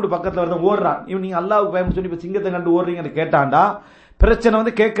சிங்கம் மட்டும் பக்கத்துல வரதான் ஓடுறான். இவன் நீங்க அல்லாவுக்கு பயம் சொல்லி இப்ப சிங்கத்தை கண்டு ஓடுறீங்கன்னு கேட்டாண்டா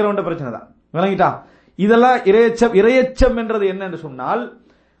பிரச்சனை கேட்கிறவன் பிரச்சனை தான். விளங்கிட்டா? இதெல்லாம் இரையச்சம் என்றது என்ன என்று சொன்னால்,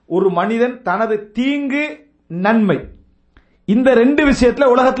 ஒரு மனிதன் தனது தீங்கு நன்மை இந்த ரெண்டு விஷயத்துல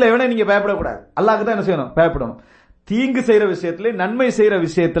உலகத்துல எவனே நீங்க பயப்படக்கூடாது. அல்லாஹ்க்கு தான் என்ன செய்யணும்? பயப்படணும். தீங்கு செய்யற விஷயத்திலே நன்மை செய்யற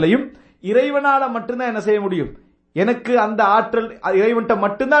விஷயத்திலையும் இறைவனால மட்டும்தான் என்ன செய்ய முடியும். எனக்கு அந்த ஆற்றல் இறைவன்ட்ட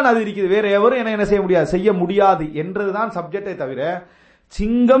மட்டும்தான் அது இருக்குது. வேற எவரும் என்ன செய்ய முடியாது, செய்ய முடியாது என்றதுதான் சப்ஜெக்டை தவிர,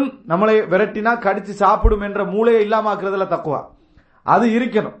 சிங்கம் நம்மளை விரட்டினா கடிச்சு சாப்பிடும் என்ற மூளையை இல்லாமக்கிறதுல தக்குவா அது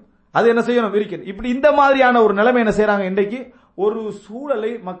இருக்கணும். அது என்ன செய்யணும்? இருக்கணும். இப்படி இந்த மாதிரியான ஒரு நிலைமை என்ன செய்யறாங்க இன்றைக்கு, ஒரு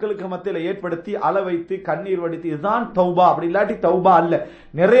சூழலை மக்களுக்கு மத்தியில் ஏற்படுத்தி அள வைத்து கண்ணீர் வடித்து இதுதான் தௌபா. அப்படி இல்லாட்டி தௌபா அல்ல.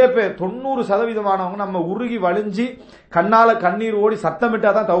 நிறைய பேர் 90% நம்ம உருகி வலிஞ்சு கண்ணால கண்ணீர் ஓடி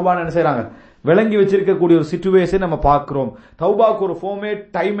சத்தமிட்டாதான் தௌபான்னு என்ன செய்யறாங்க விளங்கி வச்சிருக்கக்கூடிய ஒரு சிச்சுவேஷன் நம்ம பார்க்கிறோம். தௌபாக்கு ஒரு ஃபார்மேட்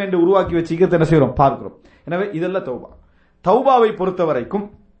டைம் என்று உருவாக்கி வச்சுக்கிறது என்ன செய்யறோம் பார்க்கிறோம். எனவே இதெல்லாம் தௌபா. தௌபாவை பொறுத்த வரைக்கும்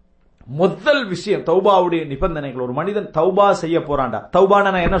முதல் விஷயம் தௌபாவுடைய நிபந்தனைகள். ஒரு மனிதன் தௌபா செய்ய போறான்டா,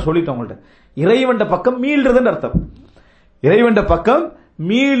 தௌபான நான் என்ன சொல்லிட்டேன் உங்கள்ட்ட, இறைவன் பக்கம் மீள்றதுன்னு அர்த்தம். இறைவன் பக்கம்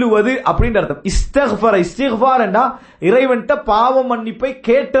மீளுவது அப்படின்ற அர்த்தம். இஸ்திக்ஃபார் என்றா இறைவன் பாவ மன்னிப்பை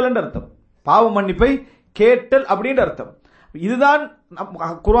கேட்டல் என்று அர்த்தம். பாவ மன்னிப்பை கேட்டல் அப்படின்ற அர்த்தம். இதுதான்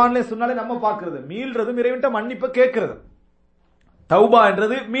குர்ஆன்ல சொன்னாலே நம்ம பார்க்கிறது. மீள்றதும் இறைவன் மன்னிப்பை கேட்கிறது. தௌபா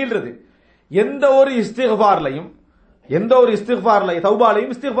என்றது மீள்றது. எந்த ஒரு இஸ்திக்ஃபார்லையும்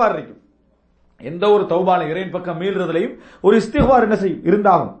தௌபாலையும் இஸ்திக்ஃபார் இருக்கும். எந்த ஒரு தௌபாலையும் இறைவன் பக்கம் மீள்றதுலையும் ஒரு இஸ்திக்ஃபார் என்ன செய்யும்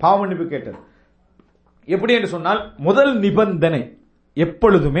இருந்தாகும், பாவ மன்னிப்பு கேட்டது. எப்படி என்று சொன்னால், முதல் நிபந்தனை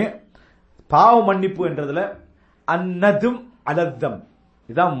எப்பொழுதுமே பாவ மன்னிப்பு என்றதுல அன்னதும் அலத்தம்.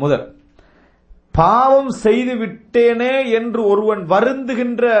 இதுதான் முதல். பாவம் செய்து விட்டேனே என்று ஒருவன்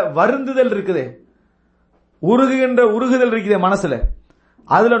வருந்துகின்ற வருந்துதல் இருக்குதே, உருகுதல் இருக்குதே மனசுல,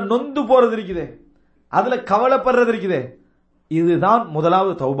 அதுல நொந்து போறது இருக்குதே, அதுல கவலைப்படுறது இருக்குதே, இதுதான்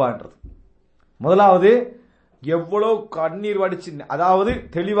முதலாவது தௌபான்றது. முதலாவது எவ்வளவு கண்ணீர் வடிச்சு, அதாவது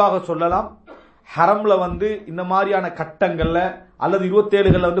தெளிவாக சொல்லலாம், ஹரம்ல இந்த மாதிரியான கட்டங்கள்ல அல்லது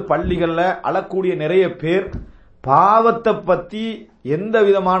 27 பள்ளிகள்ல அழக்கூடிய நிறைய பேர் பாவத்தை பத்தி எந்த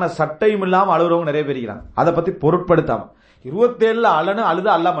விதமான சட்டையும் இல்லாம அழுகிறவங்க நிறைய பேர் இருக்கிறாங்க. அதை பத்தி பொருட்படுத்தாம 27 அழனும்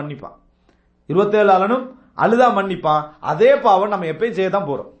அழுதா அல்லா மன்னிப்பான், 27 அழனும் அழுதா மன்னிப்பான். அதே பாவம் நம்ம எப்பயும் செய்யத்தான்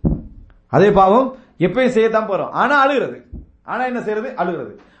போறோம், ஆனா அழுகிறது. ஆனா என்ன செய்யறது?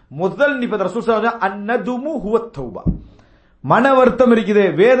 அழுகிறது. முதல் நிபந்தனை ரசூல் ஸல்லல்லாஹு அலைஹி வஸல்லம் அன்னதுமு ஹுவ தௌபா. மன வருத்தம் இருக்குதே,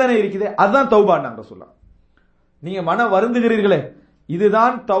 வேதனை இருக்குதே, அதுதான் தௌபான்னு சொல்லலாம். நீங்க மன வருந்துகிறீர்களே,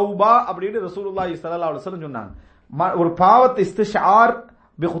 இதுதான் தௌபா அப்படின்னு ரசூலுல்லாஹி ஸல்லல்லாஹு அலைஹி வஸல்லம் சொன்னாங்க. ஒரு பாவத்தை இஸ்திஷார்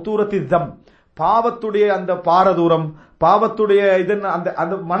பி குதூரத்தி தம், பாவத்துடைய அந்த பாரதூரம், பாவத்துடைய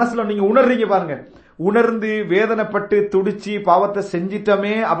அந்த மனசுல நீங்க உணர்றீங்க பாருங்க, உணர்ந்து வேதனைப்பட்டு துடிச்சு பாவத்தை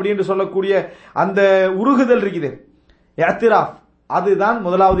செஞ்சிட்டமே அப்படின்னு சொல்லக்கூடிய அந்த உருகுதல் இருக்குது, இஅ்திராஃப், அதுதான்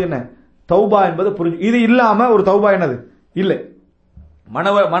முதலாவது என்ன தௌபா என்பது புரிஞ்சு. இது இல்லாம ஒரு தௌபா என்னது இல்லை.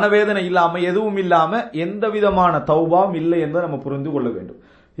 மனவேதனை இல்லாம எதுவும் இல்லாம எந்த விதமான தௌபாவும் இல்லை என்பதை நம்ம புரிந்து கொள்ள வேண்டும்.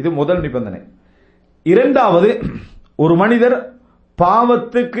 இது முதல் நிபந்தனை. இரண்டாவது, ஒரு மனிதர்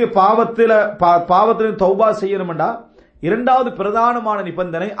பாவத்தில் தௌபா செய்யணும்டா, இரண்டாவது பிரதானமான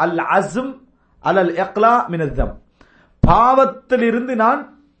நிபந்தனை அல் அஸ்ம் அலல் இக்லா மினல் தம். பாவத்திலிருந்து நான்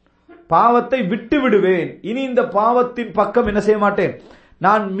பாவத்தை விட்டு விடுவேன், இனி இந்த பாவத்தின் பக்கம் என்ன செய்ய மாட்டேன்,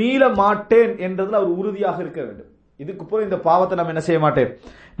 நான் மீள மாட்டேன் என்றதில் அவர் உறுதியாக இருக்க வேண்டும். இதுக்கு போய் இந்த பாவத்தை நம்ம என்ன செய்ய மாட்டேன்,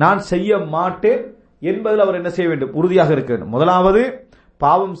 நான் செய்ய மாட்டேன் என்பதில் அவர் என்ன செய்ய வேண்டும், உறுதியாக இருக்க வேண்டும். முதலாவது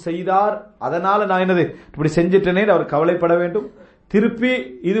பாவம் செய்தார், அதனால நான் என்னது இப்படி செஞ்சிட்டேனே அவர் கவலைப்பட வேண்டும். திருப்பி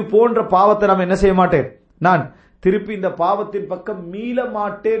இது போன்ற பாவத்தை நம்ம என்ன செய்ய மாட்டேன், நான் திருப்பி இந்த பாவத்தின் பக்கம் மீள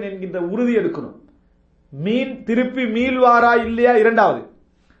மாட்டேன் என்கின்ற உறுதி எடுக்கணும். திருப்பி மீள்வாரா இல்லையா இரண்டாவது.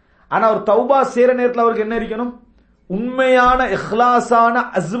 ஆனா அவர் தௌபா செய்யற நேரத்தில் அவருக்கு என்ன இருக்கணும், உண்மையான இஹ்லாஸான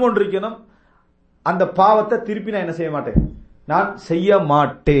அஸ்ம் ஒன்று இருக்கணும். அந்த பாவத்தை திருப்பி நான் என்ன செய்ய மாட்டேன், நான் செய்ய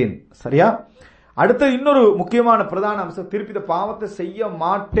மாட்டேன். சரியா? அடுத்த இன்னொரு முக்கியமான பிரதான அம்சம், திருப்பி இந்த பாவத்தை செய்ய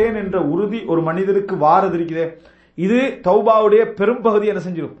மாட்டேன் என்ற உறுதி ஒரு மனிதருக்கு வாரது இருக்கிறது. இது தௌபாவுடைய பெரும்பகுதி என்ன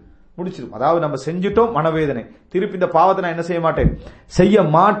செஞ்சிடும், முடிச்சிடும். அதாவது நம்ம செஞ்சிட்டோம், மனவேதனை, திருப்பி இந்த பாவத்தை நான் என்ன செய்ய மாட்டேன், செய்ய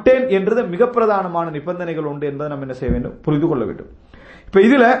மாட்டேன் என்றது மிக பிரதானமான நிபந்தனைகள் உண்டு என்பதை நம்ம என்ன செய்ய வேண்டும், புரிந்து கொள்ள வேண்டும். இப்ப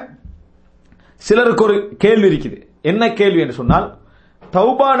இதுல சிலருக்கு ஒரு கேள்வி இருக்குது. என்ன கேள்வி என்று சொன்னால்,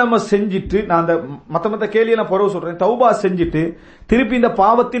 தௌபா நம்ம செஞ்சிட்டு, நான் அந்த மத்த கேள்வியை நான் பிறகு சொல்றேன், தௌபா செஞ்சிட்டு திருப்பி இந்த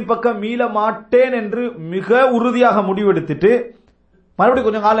பாவத்தின் பக்கம் மீள மாட்டேன் என்று மிக உறுதியாக முடிவெடுத்துட்டு மறுபடியும்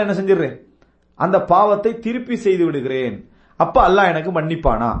கொஞ்சம் காலம் என்ன செஞ்சிடுறேன், அந்த பாவத்தை திருப்பி செய்து விடுகிறேன். அப்ப அல்லாஹ் எனக்கு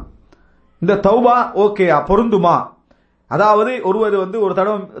மன்னிப்பானா, இந்த தௌபா ஓகேயா, பொருந்துமா, அதாவது ஒருவர் ஒரு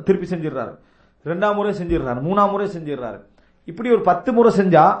தடவை திருப்பி செஞ்சிடறாரு, 2ஆம் முறை செஞ்சிடறாரு, 3ஆம் முறை செஞ்சிடறாரு. இப்படி ஒரு 10 முறை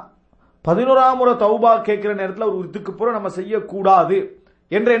செஞ்சா 11ஆம் முறை தௌபா கேட்கிற நேரத்தில் ஒரு இதுக்கு பூரா நம்ம செய்யக்கூடாது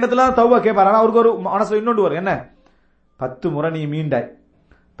என்ற எண்ணத்துல தௌபா கேட்பாரு. ஆனா அவருக்கு ஒரு மனசுல இன்னொன்று வரும், என்ன 10 முறை நீ மீண்டாய்,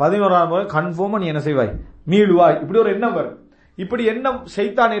 11ஆம் முறை கன்ஃபார்மா நீ என்ன செய்வாய், மீளுவாய். இப்படி ஒரு எண்ணம் வரும். இப்படி எண்ணம்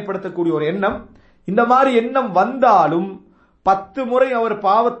ஷைத்தான் ஏற்படுத்தக்கூடிய ஒரு எண்ணம். இந்த மாதிரி எண்ணம் வந்தாலும் 10 முறை அவர்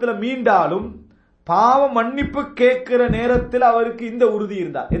பாவத்தில் மீண்டாலும் பாவ மன்னிப்பு கேட்கிற நேரத்தில் அவருக்கு இந்த உறுதி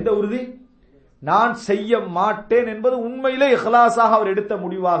இருந்தார். எந்த உறுதி? நான் செய்ய மாட்டேன் என்பது உண்மையிலே இஹ்லாஸாக அவர் எடுத்த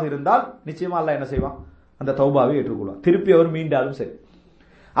முடிவாக இருந்தால் நிச்சயமா அல்லாஹ் என்ன செய்வான், அந்த தௌபாவை ஏற்றுக்கொள்வான். திருப்பி அவர் மீண்டாலும் சரி.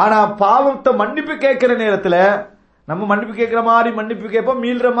 ஆனா பாவத்தை மன்னிப்பு கேட்கிற நேரத்தில் நம்ம மன்னிப்பு கேட்கிற மாதிரி மன்னிப்பு கேட்போம்,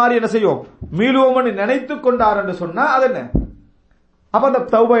 மீள்ற மாதிரி என்ன செய்வோம், மீளுவோம் நினைத்து கொண்டார் என்று சொன்னா அது என்ன, அப்ப அந்த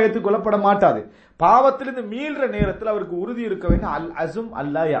தௌபா ஏற்றுக்கொள்ளப்பட மாட்டாது. பாவத்திலிருந்து மீள்ற நேரத்தில் அவருக்கு உறுதி இருக்க வேண்டும், அல் அஸும்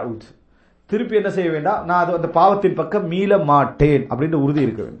அல்லா யஊத், திருப்பி என்ன செய்ய வேண்டாம், நான் அந்த பாவத்தின் பக்கம் மீள மாட்டேன் அப்படின்ற உறுதி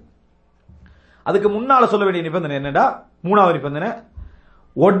இருக்க வேண்டும். அதுக்கு முன்னால சொல்ல வேண்டிய நிபந்தனை என்னடா, 3வது நிபந்தனை,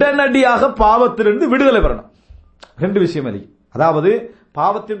 உடனடியாக பாவத்திலிருந்து விடுதலை பெறணும். 2 விஷயம் அது. அதாவது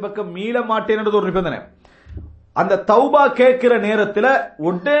பாவத்தின் பக்கம் மீள மாட்டேன் என்றது ஒரு நிபந்தனை. அந்த தௌபா கேட்கிற நேரத்தில்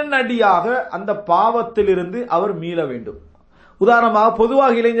உடனடியாக அந்த பாவத்திலிருந்து அவர் மீள வேண்டும். உதாரணமாக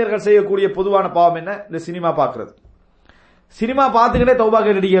பொதுவாக இளைஞர்கள் செய்யக்கூடிய பொதுவான பாவம் என்ன, இந்த சினிமா பார்க்கிறது. சினிமா பார்த்துக்கிட்டே தௌபா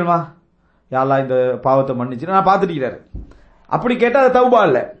கேட்டுமா, யாரெல்லாம் இந்த பாவத்தை மன்னிச்சு நான் பார்த்துட்டு, அப்படி கேட்டா அது தௌபா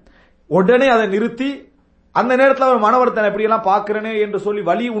இல்ல. உடனே அதை நிறுத்தி அந்த நேரத்தில் அவர் மனவர்த்தனை எப்படியெல்லாம் பார்க்கிறனே என்று சொல்லி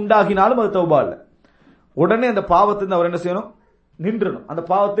வலி உண்டாகினாலும் அது தௌபா இல்ல. உடனே அந்த பாவத்திலிருந்து அவர் என்ன செய்யணும், நின்றணும், அந்த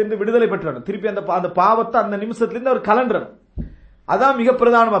பாவத்திலிருந்து விடுதலை பெற்றணும். திருப்பி அந்த பாவத்தை அந்த நிமிஷத்திலிருந்து அவர் கலண்டணும். அதான் மிக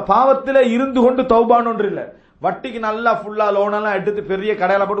பிரதானமா. பாவத்தில இருந்து கொண்டு தௌபான்னு ஒன்று இல்லை. வட்டிக்கு நல்லா ஃபுல்லா லோனெல்லாம் எடுத்து பெரிய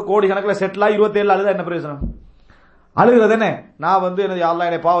கடையில போட்டு கோடி கணக்கில் செட்டில் ஆகி 27 அழுதா என்ன பிரயோஜனம்? அழுகிறது என்ன, நான் என்ன அல்லாஹ்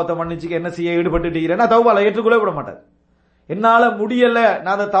என்னை பாவத்தை மன்னிச்சுக்க என்ன செய்ய ஈடுபட்டு நான் தௌபால ஏற்றுக்கொள்ள விட மாட்டேன், என்னால முடியல,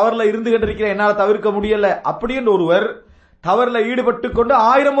 நான் அந்த தவறுல இருந்து கொண்டிருக்கிறேன், என்னால தவிர்க்க முடியல அப்படின்னு ஒருவர் தவறுல ஈடுபட்டு கொண்டு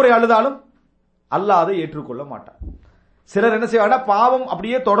 1000 முறை அழுதாலும் அல்லாஹ் அதை ஏற்றுக்கொள்ள மாட்டார். சிலர் என்ன செய்வாங்க, பாவம்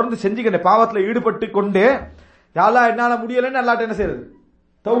அப்படியே தொடர்ந்து செஞ்சுக்கிற பாவத்தில் ஈடுபட்டு கொண்டே யாரெல்லாம் என்னால முடியலன்னு அல்லாஹ்ட்ட என்ன செய்யறது,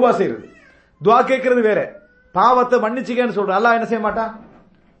 தௌபா செய்யறது, துஆ கேட்கறது வேற, பாவத்தை மன்னிச்சுக்கன்னு சொல்ற அல்லாஹ் என்ன செய்ய மாட்டான்,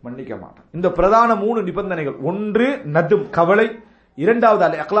 மன்னிக்க மாட்டான். இந்த பிரதான 3 நிபந்தனைகள், ஒன்று நதும் கவலை, 2வது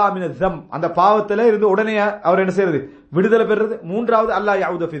அல் இக்லா மின ஸம் அந்த பாவத்தில இருந்து உடனே அவர் என்ன செய்யறது, விடுதலை பெறுறது, 3வது அல்லா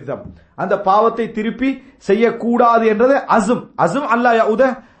யஊத ஃபி ஸம் அந்த பாவத்தை திருப்பி செய்யக்கூடாது என்றது அஸம். அஸம் அல்லா யஊத,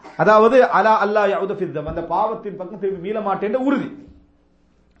 அதாவது அலா அல்லா யஊத ஃபி ஸம் அந்த பாவத்தின் பக்கம் திருப்பி மீள மாட்டேன் என்ற உறுதி.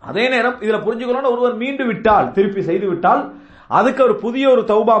 அதே நேரம் இதுல புரிஞ்சுக்கணும், ஒருவர் மீண்டு விட்டால், திருப்பி செய்து விட்டால், அதுக்கு ஒரு புதிய ஒரு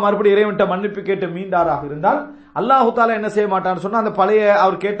தௌபா மறுபடியும் இறைவன்ட்ட மன்னிப்பு கேட்டு மீண்டாராக இருந்தால் அல்லாஹு தாலா என்ன செய்ய மாட்டான்னு சொன்னா அந்த பழைய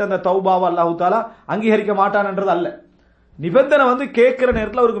அவர் கேட்ட அந்த தௌபாவை அல்லாஹு தாலா அங்கீகரிக்க மாட்டான் என்றது அல்ல. நிபந்தனை கேட்கிற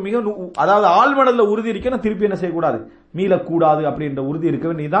நேரத்தில் அவருக்கு மிக, அதாவது ஆழ்மனதில் உறுதி இருக்கணும், திருப்பி என்ன செய்யக்கூடாது, மீளக்கூடாது அப்படின்ற உறுதி இருக்க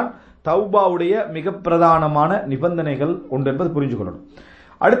வேண்டியதுதான் தௌபாவுடைய மிக பிரதானமான நிபந்தனைகள் ஒன்று என்பது புரிஞ்சுக்கொள்ளணும்.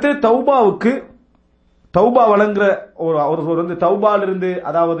 அடுத்து தௌபாவுக்கு, தௌபா வழங்குற ஒரு தௌபாலிருந்து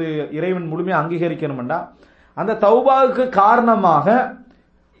அதாவது இறைவன் முழுமையாக அங்கீகரிக்கணும்டா அந்த தௌபாவுக்கு காரணமாக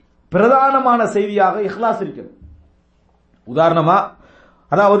பிரதானமான செய்தியாக இஹ்லாஸ் இருக்கணும். உதாரணமா,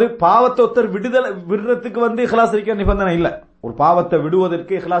 அதாவது பாவத்தை ஒருத்தர் விடுறதுக்கு இஹ்லாஸ் இருக்க நிபந்தனை இல்ல, ஒரு பாவத்தை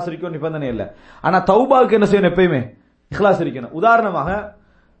விடுவதற்கு இஹ்லாஸ் இருக்க நிபந்தனை இல்ல. ஆனா தௌபாவுக்கு என்ன செய்யணும், எப்பயுமே இஹ்லாஸ் இருக்கணும். உதாரணமாக,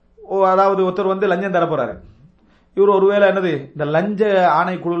 அதாவது ஒருத்தர் லஞ்சம் தர போறாரு, இவர் ஒருவேளை என்னது இந்த லஞ்ச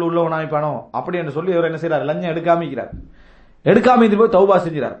ஆணைக்குழுவில் உள்ளவன் ஆணைப்பானோ அப்படி என்று சொல்லி இவர் என்ன செய்யறாரு, லஞ்சம் எடுக்காம போய் தௌபா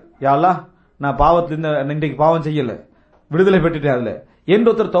செஞ்சார், யா அல்லாஹ் நான் பாவத்திலிருந்து இன்றைக்கு பாவம் செய்யல, விடுதலை பெற்றுட்டேன் அதுல என்று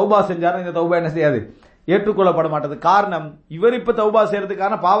ஒருத்தர் தௌபா செஞ்சாரு. இந்த தௌபா என்ன செய்யாது, ஏற்றுக்கொள்ளப்பட மாட்டது. காரணம், இவர் இப்ப தௌபா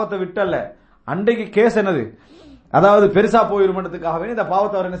செய்யறதுக்கான பாவத்தை விட்டல்ல, அன்றைக்கு கேஸ் என்னது, அதாவது பெருசா போயிருமன்றதுக்காகவே இந்த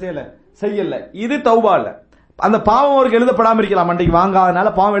பாவத்தை அவர் என்ன செய்யல. இது தௌபா இல்ல. அந்த பாவம் அவருக்கு எழுதப்படாம இருக்கலாம், அன்றைக்கு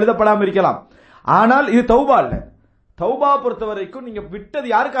வாங்காதனால பாவம் எழுதப்படாம இருக்கலாம், ஆனால் இது தௌபா இல்ல. தௌபா பொறுத்த வரைக்கும் நீங்க விட்டது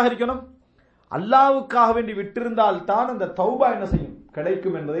யாருக்காக இருக்கணும், அல்லாஹ்வுக்காக வேண்டி விட்டிருந்தால் தான் அந்த தௌபா என்ன செய்யும்,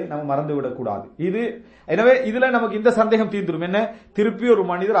 கிடைக்கும் என்பதை நம்ம மறந்துவிடக் கூடாது. இது எனவே இதுல நமக்கு இந்த சந்தேகம் தீர்ந்துடும். என்ன, திருப்பி ஒரு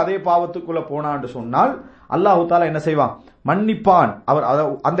மனிதர் அதே பாவத்துக்குள்ள போனான்னு சொன்னால் அல்லாஹு தாலா என்ன செய்வான், மன்னிப்பான். அவர்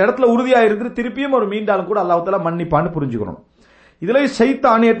அந்த இடத்துல உறுதியா இருந்து திருப்பியும் ஒரு மீண்டாலும் கூட அல்லாஹு தாலா மன்னிப்பான்னு புரிஞ்சுக்கணும். இதுல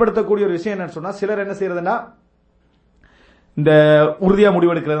ஷைத்தான் ஏற்படுத்தக்கூடிய ஒரு விஷயம் என்னன்னு சொன்னா, சிலர் என்ன செய்யறதுன்னா இந்த உறுதியா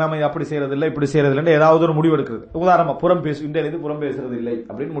முடிவெடுக்கிறது, நம்ம அப்படி செய்யறது இல்லை இப்படி செய்யறது இல்லை ஏதாவது ஒரு முடிவு எடுக்கிறது. உதாரணமா புறம் பேசுறது இல்லை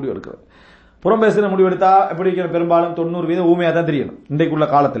அப்படின்னு முடிவு எடுக்கிறது. புறம் பேசுற முடிவெடுத்தா எப்படி பெரும்பாலும் 90% ஊமையா தான் தெரியணும் இன்றைக்குள்ள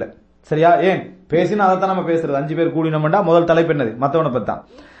காலத்துல. சரியா, ஏன் பேசினா அதைத்தான் நம்ம பேசுறது. 5 பேர் கூடினோம்னா முதல் தலைப்பு என்னது, மத்தவனை பத்தி தான்.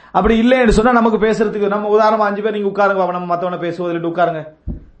 அப்படி இல்லைன்னு சொன்னா நமக்கு பேசுறதுக்கு, நம்ம உதாரணமா 5 பேர் நீங்க உட்காருங்க, நம்ம மத்தவனை பேசுவதில் உட்காருங்க,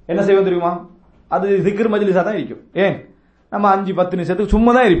 என்ன செய்வோம் தெரியுமா, அது திக்ர் மஜ்லிஸா தான் இருக்கும். ஏன், நம்ம 5-10 நிமிஷத்துக்கு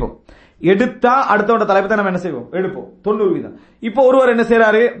சும்மா தான் இருப்போம். எடுத்தா அடுத்தவன தலைப்பை தான் நம்ம என்ன செய்வோம், எடுப்போம். 90%. இப்போ ஒருவர் என்ன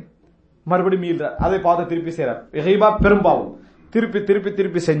செய்யறாரு, மறுபடியும் மீள்றார், அதை பார்த்து திருப்பி செய்யறார். ஹிபா பெரும்பாவம் திருப்பி திருப்பி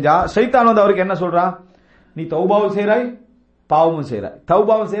திருப்பி செஞ்சா ஷைத்தான் வந்து அவருக்கு என்ன சொல்றான், நீ தௌபாவும் செய்யறாய் பாவமும் செய்யறாய்,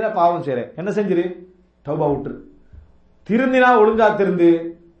 தௌபாவும் செய்யற பாவம் செய்யற, என்ன செஞ்சிரு, தௌபா விட்டுரு, திருந்தினா ஒழுங்கா திருந்து,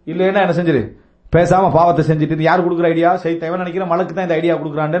 இல்லைன்னா என்ன செஞ்சிரு, பேசாம பாவத்தை செஞ்சுட்டு. யார் கொடுக்குற ஐடியா, ஷைத்தான் நினைக்கிற மலக்கு தான் இந்த ஐடியா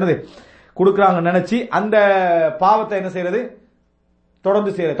கொடுக்குறான்னு கொடுக்குறாங்க நினைச்சு அந்த பாவத்தை என்ன செய்யறது,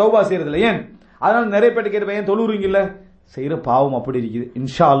 தொடர்ந்து செய்யறது, தௌபா செய்யறது இல்லை. ஏன், அதனால நிறைய பேருக்கு கேட்டு ஏன் தொழுவுறீங்க இல்ல, செய்யற பாவம் அப்படி இருக்குது,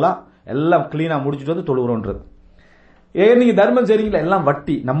 இன்ஷா அல்லாஹ் எல்லாம் கிளீனா முடிச்சுட்டு வந்து தொழுகிறோன்றது. ஏன் நீங்க தர்மம் செய்றீங்களா, எல்லாம்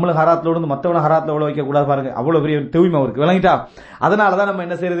வட்டி, நம்மளும் ஹராத்துல விழுந்து மத்தவன ஹராத்துல உள்ள வைக்க கூடாது பாருங்க, அவ்வளவு பெரிய தூய்மை அவருக்கு விளங்கிட்டா. அதனாலதான் நம்ம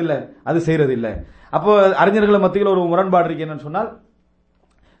என்ன செய்யறது இல்ல, அது செய்யறது இல்ல. அப்போ அறிஞர்கள் மத்தியில் ஒரு முரண்பாடு இருக்கு, என்னன்னு சொன்னால்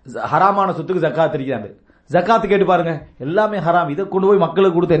ஹராமான சொத்துக்கு ஜக்காத் இருக்கிறாங்க, ஜக்காத்து கேட்டு பாருங்க, எல்லாமே ஹராம், இதை கொண்டு போய்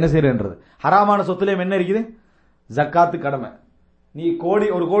மக்களுக்கு கொடுத்து என்ன செய்யறது. ஹராமான சொத்துலயும் என்ன இருக்குது, ஜக்காத்து கடமை. நீ கோடி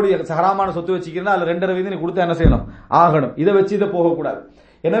ஒரு கோடி ஹராமான சொத்து வச்சுக்கிறா அதுல 2.5 நீ கொடுத்து என்ன செய்யணும், ஆகணும். இதை வச்சு இதை போகக்கூடாது.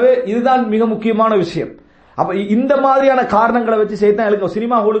 எனவே இதுதான் மிக முக்கியமான விஷயம். அப்ப இந்த மாதிரியான காரணங்களை வச்சு சைத்தான் எழுக்க,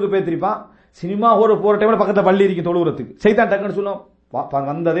 சினிமா ஹோலுக்கு பேத்திருப்பான், சினிமா ஹோல் போற டைம்ல பக்கத்துல பள்ளி இருக்கும் தொழுகிறதுக்கு, சைத்தான் டக்குன்னு சொல்லும்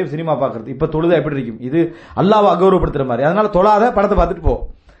வந்ததே சினிமா பாக்குறது, இப்ப தொழுதா எப்படி இருக்கும், இது அல்லாஹ்வை அகௌரவப்படுத்துற மாதிரி, அதனால தொழாத, படத்தை பார்த்துட்டு போ,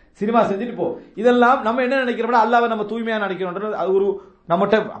 சினிமா செஞ்சுட்டு போ. இதெல்லாம் நம்ம என்ன நினைக்கிறோம்னா அல்லாஹ்வை நம்ம தூய்மையா நினைக்கிறோம். அது ஒரு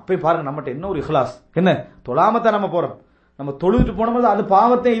நம்மகிட்ட அப்பயே பாருங்க, நம்மகிட்ட என்ன ஒரு இஹ்லாஸ், என்ன தொழாமத்தான் நம்ம போறோம், நம்ம தொழுதுட்டு போனோம், அது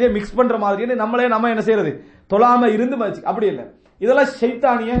பாவத்தை இதே மிக்ஸ் பண்ற மாதிரி நம்மளே நம்ம என்ன செய்யறது, தொழாம இருந்து அப்படி இல்லை. இதெல்லாம்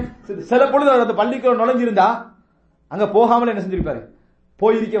ஷைத்தானிய. சில பொழுது அந்த பள்ளிக்குள்ள நுழைஞ்சிருந்தா அங்க போகாமல் என்ன செஞ்சிருப்பாரு,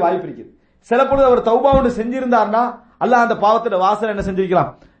 போயிருக்க வாய்ப்பு இருக்குது. சில பொழுது அவர் தௌபா ஒன்று செஞ்சிருந்தார்னா அல்லாஹ் அந்த பாவத்தோட வாசல் என்ன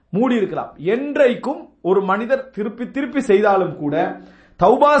செஞ்சிருக்கலாம், மூடி இருக்கலாம். என்றைக்கும் ஒரு மனிதர் திருப்பி திருப்பி செய்தாலும் கூட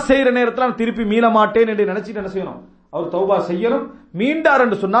தௌபா செய்யற நேரத்தில் திருப்பி மீள மாட்டேன் என்று நினைச்சிட்டு என்ன செய்யணும், அவர் தௌபா செய்யணும். மீண்டார்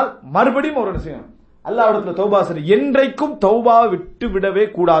என்று சொன்னால் மறுபடியும் அவர் என்ன செய்யணும், அல்லாஹ்விடத்துல தௌபா செய்ய. என்றைக்கும் தௌபாவை விட்டு விடவே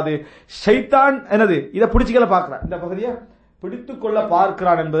கூடாது. ஷைத்தான் என்னது, இதை பிடிச்சுக்கல பார்க்கிறான், இந்த பகுதியை பிடித்துக் கொள்ள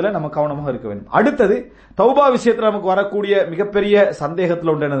பார்க்கிறான் என்பதில் நம்ம கவனமாக இருக்க வேண்டும். அடுத்தது தௌபா விஷயத்தில் நமக்கு வரக்கூடிய மிகப்பெரிய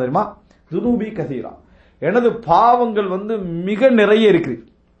சந்தேகத்தில் ஒன்று என்ன தெரியுமா, துனூபி கதீரா, எனது பாவங்கள் வந்து மிக நிறைய இருக்குது,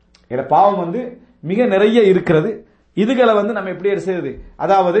 என பாவம் வந்து மிக நிறைய இருக்கிறது, இதுகளை வந்து நம்ம எப்படி செய்யுது.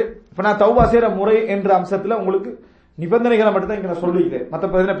 அதாவது இப்ப நான் தௌபா செய்யற முறை என்ற அம்சத்துல உங்களுக்கு நிபந்தனைகளை மட்டும் தான் இங்க நான் சொல்லிக்கிறேன், மற்ற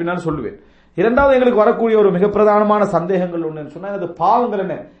பதின பின்னால் சொல்லுவேன். இரண்டாவது எங்களுக்கு வரக்கூடிய ஒரு மிக பிரதானமான சந்தேகங்கள் ஒன்று சொன்னா, எனது பாவங்கள்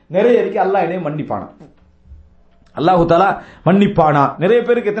என்ன நிறைய இருக்கு, அல்லாஹ் என்னை மன்னிப்பானா, அல்லாஹு தஆலா மன்னிப்பானா. நிறைய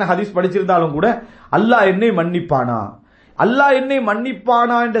பேருக்கு எத்தனை ஹதீஸ் படிச்சிருந்தாலும் கூட அல்லாஹ் என்னை மன்னிப்பானா, அல்லாஹ் என்னை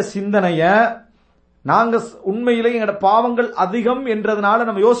மன்னிப்பானா என்ற சிந்தனைய நாங்க உண்மையிலே எங்களோட பாவங்கள் அதிகம் என்றதுனால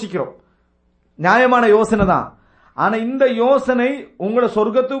நம்ம யோசிக்கிறோம், நியாயமான யோசனை தான். ஆனா இந்த யோசனை உங்களை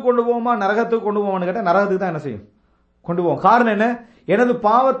சொர்க்கத்துக்கு கொண்டு போவோமா நரகத்துக்கு கொண்டு போவோம்னு கேட்டா நரகத்துக்கு தான் என்ன செய்யும், கொண்டு போவோம். காரணம் என்ன, எனது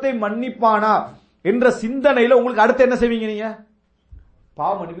பாவத்தை மன்னிப்பானா என்ற சிந்தனையில உங்களுக்கு அடுத்து என்ன செய்வீங்க, நீங்க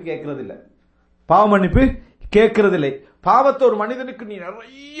பாவ மன்னிப்பு கேட்கறது இல்ல, பாவ மன்னிப்பு கேட்கறது இல்லை. பாவத்தை ஒரு மனிதனுக்கு நீ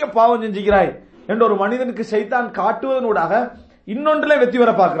நிறைய பாவம் செஞ்சுக்கிறாய் என்ற ஒரு மனிதனுக்கு ஷைத்தான் காட்டுவதனூடாக இன்னொன்றுல வெற்றி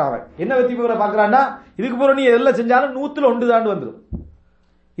பெற பார்க்கிறான். என்ன வெற்றி பெற பார்க்கிறான்னா, இதுக்கு பிறகு நீ எல்லாம் செஞ்சாலும் 100 தாண்டு வந்துடும்,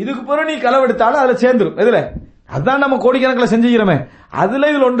 இதுக்கு பிறகு நீ களவெடுத்தாலும் அதுல சேர்ந்துடும். எதுல, அதுதான் நம்ம கோடிக்கணக்கில் செஞ்சுக்கிறோமே, அதுல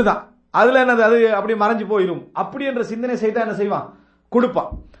இதுல ஒன்றுதான், அதுல என்னது, அது அப்படி மறைஞ்சு போயிடும். அப்படி என்ற சிந்தனை ஷைத்தான் என்ன செய்வான், கொடுப்பான்.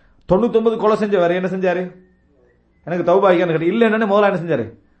 99 கொலை செஞ்சவர் என்ன செஞ்சாரு, எனக்கு தௌபாய்க்கான்னு கேட்டு இல்ல, என்னன்னு முதல்ல என்ன செஞ்சாரு,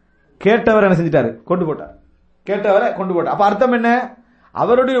 கேட்டவர் என்ன செஞ்சிட்டாரு, கொண்டு போட்டார், கேட்டவரை கொண்டு போட்டார். அப்ப அர்த்தம் என்ன,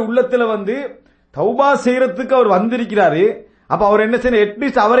 அவருடைய உள்ளத்துல வந்து தௌபா செய்யறதுக்கு அவர் வந்திருக்கிறாரு. அப்ப அவர் என்ன செய்யணும்,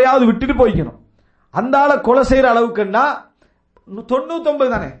 அட்லீஸ்ட் அவரையாவது விட்டுட்டு போய்க்கணும். அந்த ஆளை கொலை செய்யற அளவுக்குன்னா 99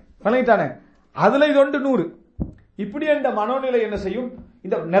 தானே பண்ணிட்டானே, அதுல இது 100. இப்படி என்ற மனோநிலை என்ன செய்யும்,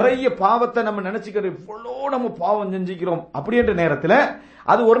 இந்த நிறைய பாவத்தை நம்ம நினைச்சுக்கிறது, இவ்வளோ நம்ம பாவம் செஞ்சுக்கிறோம் அப்படி என்ற நேரத்தில்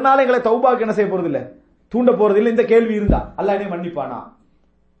அது ஒரு நாள் எங்களை தௌபாக்கு என்ன செய்ய போறது இல்லை, தூண்ட போறது இல்லை. இந்த கேள்வி இருந்தா அல்லாஹ் என்னை மன்னிப்பானா,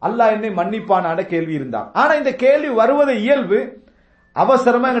 அல்லாஹ் என்னை மன்னிப்பான கேள்வி இருந்தா. ஆனா இந்த கேள்வி வருவதை இயல்பு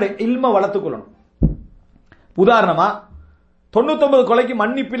அவசரமா எங்களுடைய இல்ம வளர்த்துக் கொள்ளணும். உதாரணமா 99 கொலைக்கு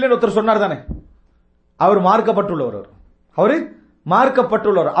மன்னிப்பில்லைன்னு ஒருத்தர் சொன்னார் தானே, அவர் மார்க்கப்பட்டுள்ளவர், அவரு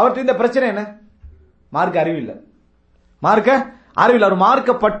மார்க்கப்பட்டுள்ளவர், அவர்கிட்ட இந்த பிரச்சனை என்ன, மார்க்க அறிவில்லை, மார்க்க அறிவில்லை, அவர்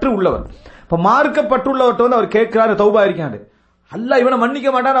மார்க்கப்பற்று உள்ளவர். இப்ப மார்க்கப்பட்டுள்ளவர்கிட்ட வந்து அவர் கேட்கிறாரு, தௌபா இருக்காண்டு, அல்லாஹ் இவனை மன்னிக்க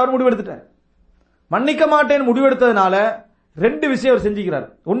மாட்டான்னு அவர் முடிவெடுத்துட்டார். மன்னிக்க மாட்டேன்னு முடிவெடுத்ததுனால 2 விஷயம் அவர் செஞ்சுக்கிறார்.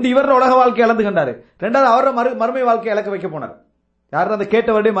 ஒன்று இவரோட உலக வாழ்க்கை இழந்து கண்டாரு, 2வது அவரோட மறுமை வாழ்க்கையை இழக்க வைக்க போனார். யாரும் அந்த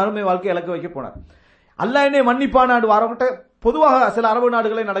கேட்டவருடைய மறுமை வாழ்க்கையை இழக்க வைக்க போனார். அல்லாஹ் என்னை மன்னிப்பானாடு வரவங்கிட்ட பொதுவாக சில அரபு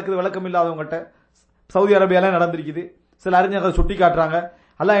நாடுகளே நடக்குது, விளக்கம் இல்லாதவங்ககிட்ட, சவுதி அரேபியால நடந்திருக்குது. சில அறிஞர்கள் சுட்டி காட்டுறாங்க,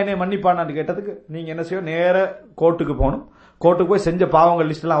 அல்லாஹ் என்னை மன்னிப்பானான்னு கேட்டதுக்கு நீங்க என்ன செய்யும், நேர கோர்ட்டுக்கு போகணும், கோர்ட்டுக்கு போய் செஞ்ச பாவங்கள்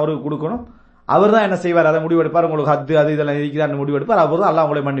லிஸ்ட் எல்லாம் அவருக்கு கொடுக்கணும், அவர் தான் என்ன செய்வார், அதை முடிவெடுப்பார், உங்களுக்கு ஹத்து அது இதெல்லாம் இருக்கிறான்னு முடிவெடுப்பார், அவர் தான் அல்லாஹ்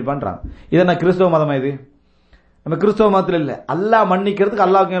உங்களை மன்னிப்பான்றாங்க. இது என்ன கிறிஸ்தவ மதமா, இது நம்ம கிறிஸ்தவ மதத்தில் இல்ல. அல்லாஹ் மன்னிக்கிறதுக்கு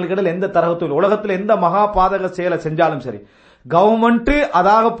அல்லாஹ்வுக்கு எங்களுக்கு இடையில எந்த தரகத்தும் இல்லை. உலகத்தில் எந்த மகா பாதக செயலை செஞ்சாலும் சரி, கவர்மெண்ட்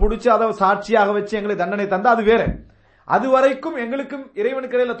அதாக பிடிச்சி அதை சாட்சியாக வச்சு எங்களுக்கு தண்டனை தந்தா அது வேற. அது வரைக்கும் எங்களுக்கும்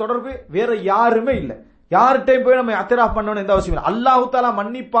இறைவனுக்கு இடையில தொடர்பு வேற யாருமே இல்லை. யார்கிட்டையும் போய் நம்ம அத்திராஃப் பண்ணணும் எந்த அவசியம் இல்லை. அல்லாஹு தஆலா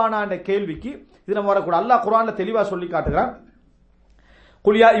மன்னிப்பான கேள்விக்கு இது நம்ம வரக்கூடாது. அல்லாஹ் குர்ஆன்ல தெளிவா சொல்லி காட்டுகிறான்,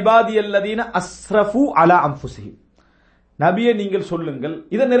 குல் யா இபாதியல்லதீன அஸ்ரஃபு அலா அன்ஃபுஸிஹிம். நபியே நீங்கள் சொல்லுங்கள்.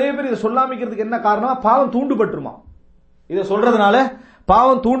 இதை நிறைய பேர் இதை சொல்லாமிக்கிறதுக்கு என்ன காரணம்? பாவம் தூண்டுபட்டுருமா, இதை சொல்றதுனால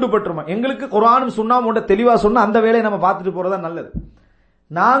பாவம் தூண்டுபட்டுருமா. எங்களுக்கு குர்ஆனும் சுன்னாவும் ஒன்றை தெளிவா சொன்னா அந்த வேலையை நம்ம பார்த்துட்டு போறதா நல்லது.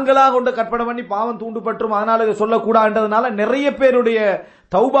 நாங்களா கொண்ட கற்பனை பண்ணி பாவம் தூண்டுபட்டுரும் அதனால இதை சொல்லக்கூடாதுன்றதுனால நிறைய பேருடைய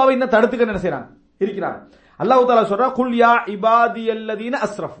தௌபாவை இன்னும் தடுத்துக்க என்ன செய்றாங்க இருக்கிறாங்க. அல்லாஹ் தஆலா சொல்றா, குல் யா இபாதியல்லதீன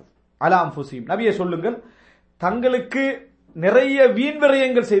அஸ்ரஃபு அலா அன்ஃபுஸிஹிம். நபியே சொல்லுங்கள், தங்களுக்கு நிறைய வீண்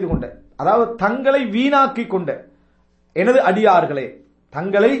விரயங்கள் செய்து கொண்ட, அதாவது தங்களை வீணாக்கி கொண்ட எனது அடியார்களே,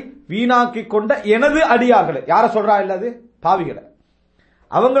 தங்களை வீணாக்கி கொண்ட எனது அடியார்களே. யார சொல்றா? இல்லது பாவிகளை.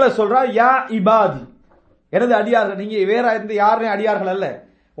 அவங்கள சொல்றா, யா இபாதி, எனது அடியார்கள். நீங்க வேற எந்த யாருடைய அடியார்கள் அல்ல.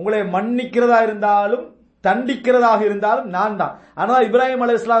 உங்களை மன்னிக்கிறதா இருந்தாலும் தண்டிக்கிறதாக இருந்தாலும் நான் தான். ஆனா இப்ராஹிம்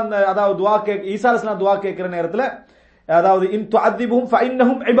அலைஹிஸ்ஸலாம் அதாவது துஆ ஈசா அலைஹிஸ்ஸலாம் துஆ கேட்கிற நேரத்தில், அதாவது இன் துஅதிபுஹும்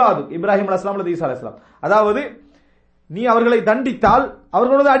ஃபஇன்னஹும் இபாதுக், இப்ராஹிம் அலைஹிஸ்ஸலாம் அல்லது ஈசா அலைஹிஸ்ஸலாம், அதாவது நீ அவர்களை தண்டித்தால்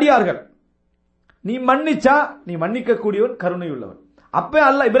அவர்களோட அடியார்கள், நீ மன்னிச்சா நீ மன்னிக்க கூடியவன், கருணை உள்ளவன். அப்ப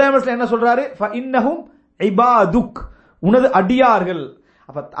அல்லாஹ் இப்ராஹிம் அலைஹிஸ்ஸலாம் என்ன சொல்றாரு? ஃபஇன்னஹும் இபாதுக், உனது அடியார்கள்.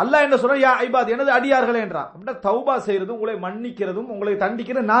 அப்ப அல்லாஹ் என்ன சொல்ற? யா இபாத், எனது அடியார்கள் என்றான். அப்படின்னா தௌபா செய்யறதும் உங்களை மன்னிக்கிறதும் உங்களை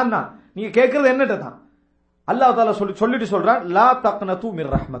தண்டிக்கிறது நான் தான். நீங்க கேட்கறது என்னட்ட தான். அல்லாஹ் தஆலா சொல்லிட்டு சொல்றான், லா தக்னது மிர்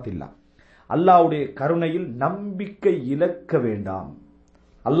ரஹ்மத்தில்லாஹ், அல்லாஹ்வுடைய கருணையில் நம்பிக்கை இழக்க வேண்டாம்.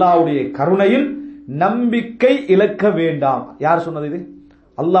 அல்லாஹ்வுடைய கருணையில் நம்பிக்கை இழக்க வேண்டாம். யார் சொன்னது இது?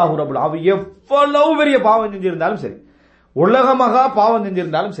 அல்லாஹ் ரப்பல் ஆலமீன். எவ்வளவு பெரிய பாவம் செஞ்சிருந்தாலும் சரி, உலகமாக பாவம்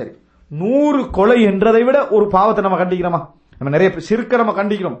செஞ்சிருந்தாலும் சரி, 100 கொலை என்றதை விட ஒரு பாவத்தை நம்ம கண்டிக்கிறோமா? நம்ம நிறைய சிறுக்க நம்ம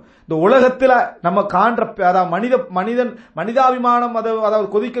கண்டிக்கிறோம். இந்த உலகத்துல நம்ம காண்ற மனிதாபிமானம் அதாவது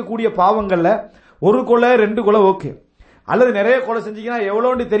கொதிக்கக்கூடிய பாவங்கள்ல ஒரு கொலை 2 கொலை ஓகே, அல்லது நிறைய கொலை செஞ்சீங்கன்னா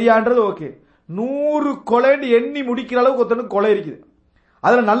எவ்வளோண்டு தெரியான்றது ஓகே. 100 கொலை எண்ணி முடிக்கிற அளவுக்கு ஒருத்தனுக்கு கொலை இருக்குது.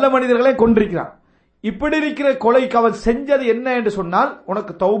 அதுல நல்ல மனிதர்களே கொண்டிருக்கிறான். இப்படி இருக்கிற கொலைக்கு அவன் செஞ்சது என்ன என்று சொன்னால்,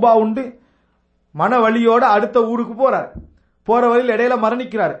 உனக்கு தௌபா உண்டு, மன வலியோட அடுத்த ஊருக்கு போறார், போற வழியில் இடையில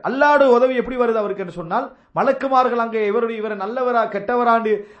மரணிக்கிறார். அல்லாஹ்வுடைய உதவி எப்படி வருது அவருக்கு என்று சொன்னால், மலக்குமார்கள் அங்கே இவரை நல்லவரா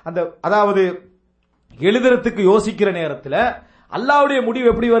கெட்டவராண்டு அந்த அதாவது எழுதுறதுக்கு யோசிக்கிற நேரத்தில் அல்லாஹ்வுடைய முடிவு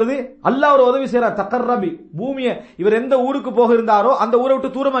எப்படி வருது? அல்லாஹ் ஒரு உதவி செய்யறார். தக்கர்ரபி, பூமியை இவர் எந்த ஊருக்கு போக இருந்தாரோ அந்த ஊரை விட்டு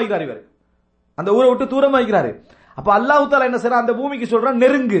தூரமாகிறார். இவர் அந்த ஊரை விட்டு தூரமாகிறாரு. அப்ப அல்லாஹ் தஆலா என்ன செய்யறார்? அந்த பூமிக்கு சொல்றான்,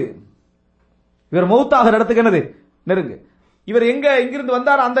 நெருங்கு. இவர் மௌத்தாகிற இடத்துக்கு என்னது? நெருங்கு. இவர் எங்கிருந்து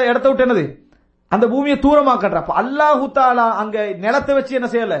வந்தார் அந்த இடத்தை விட்டு என்னது? அந்த பூமியை தூரமாக்கன்ற. அப்ப அல்லாஹ் தஆலா அங்க நிலத்தை வச்சு என்ன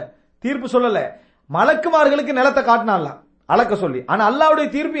செய்யல? தீர்ப்பு சொல்லல. மலக்குமார்களுக்கு நிலத்தை காட்டினால அளக்க சொல்லி. ஆனா அல்லாஹ்வுடைய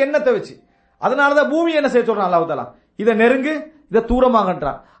தீர்ப்பு என்னத்தை வச்சு? அதனாலதான் பூமி என்ன செய்ய சொல்றான் அல்லாஹ் தஆலா? இதை நெருங்கு, இதை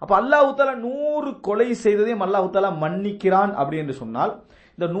தூரமாகன்றான். அப்ப அல்லாஹ் தஆலா 100 கொலை செய்ததையும் அல்லாஹ் தஆலா மன்னிக்கிறான். அப்படி என்று சொன்னால்,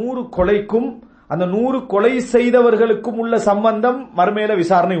 இந்த 100 கொலைக்கும் அந்த 100 கொலை செய்தவர்களுக்கும் உள்ள சம்பந்தம் மறுமையில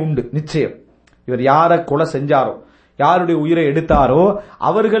விசாரணை உண்டு நிச்சயம். இவர் யாரை கொலை செஞ்சாரோ, யாருடைய உயிரை எடுத்தாரோ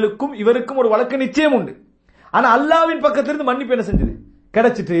அவர்களுக்கும் இவருக்கும் ஒரு வழக்கு நிச்சயம் உண்டு. ஆனா அல்லாஹ்வின் பக்கத்திலிருந்து மன்னிப்பு என்ன செஞ்சது?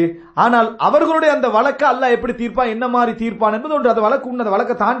 கிடைச்சிட்டு. ஆனால் அவர்களுடைய அந்த வழக்கை அல்லாஹ் எப்படி தீர்ப்பான், என்ன மாதிரி தீர்ப்பான் என்பது ஒன்று. அந்த வழக்கு உண்டு. அந்த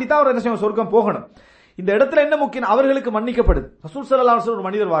வழக்கை தாண்டி தான் அவர் என்ன செய்யணும்? சொர்க்கம் போகணும். இந்த இடத்துல என்ன முக்கியம்? அவர்களுக்கு மன்னிக்கப்படுது. ரசூல் ஸல்லல்லாஹு அலைஹி வஸல்லம் ஒரு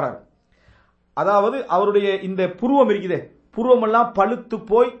மனிதர் வரார். அதாவது அவருடைய இந்த புருவம் இருக்குதே, புருவம் எல்லாம் பழுத்து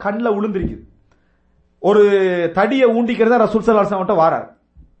போய் கண்ணில் விழுந்திருக்குது. ஒரு தடியை ஊண்டிக்கிறதா ரசூல் ஸல்லல்லாஹு அலைஹி வஸல்லம் வாரார்.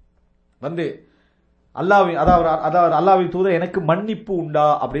 வந்து அல்லாஹ்வின் தூதர் எனக்கு மன்னிப்பு உண்டா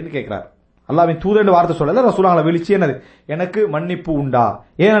அப்படின்னு கேட்கிறார். அல்லாஹ்வின் தூதர் வார்த்தை சொல்லல, ரசூலுல்லாஹ் விழிச்சு என்னது? எனக்கு மன்னிப்பு உண்டா?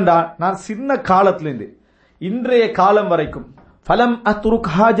 ஏனென்றா நான் சின்ன காலத்திலிருந்து இன்றைய காலம் வரைக்கும் ஃபலம் அத்ருக்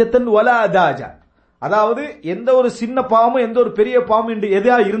ஹாஜத்தன் வலா அதாஜா, அதாவது எந்த ஒரு சின்ன பாவமும் எந்த ஒரு பெரிய பாவம் என்று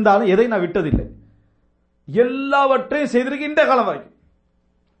எதா இருந்தாலும் எதை நான் விட்டதில்லை. எல்லாவற்றையும் செய்திருக்க இந்த காலம் வரைக்கும்.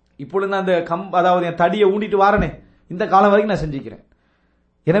 இப்பொழுது நான் அந்த அதாவது என் தடியை ஊண்டிட்டு வாரனே, இந்த காலம் வரைக்கும் நான் செஞ்சுக்கிறேன்.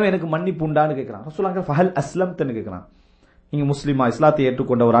 எனவே எனக்கு மன்னிப்பு உண்டான்னு கேட்கிறான். ரசூலுல்லாஹ் ஃபஹல் அஸ்லம்தன்னு கேட்கிறான். நீங்க முஸ்லிமா, இஸ்லாத்தை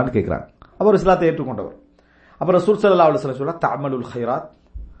ஏற்றுக்கொண்டவரான்னு கேட்கிறான். அவர் இஸ்லாத்தை ஏற்றுக்கொண்டவர். அப்புறம் ரசூல் ஸல்லல்லாஹு அலைஹி வஸல்லம் சொல்றார், தஅமலுல் கைராத்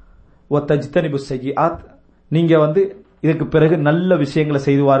வ தஜ்தனிபுஸ் ஸய்யிஆத், நீங்க இதுக்கு பிறகு நல்ல விஷயங்களை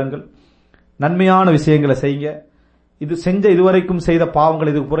செய்து வாருங்கள், நன்மையான விஷயங்களை செய்யுங்க. இது செஞ்ச இதுவரைக்கும் செய்த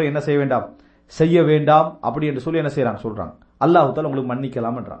பாவங்கள் இதுக்கு பிறகு என்ன செய்ய வேண்டாம், செய்ய வேண்டாம் அப்படி என்று சொல்லி என்ன செய்யறாங்க சொல்றாங்க. அல்லாஹ் தஆலா உங்களுக்கு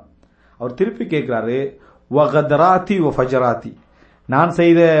மன்னிக்கலாம் என்றான். அவர் திருப்பி கேட்கிறாரு, வகதராத்தி வ ஃபஜராத்தி, நான்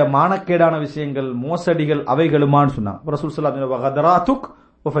செய்த மானக்கேடான விஷயங்கள் மோசடிகள் அவைகளுமான்னு சொன்னாங்க. ரசூல் ஸல்லல்லாஹு அலைஹி வஸல்லம் வகதராத்துக்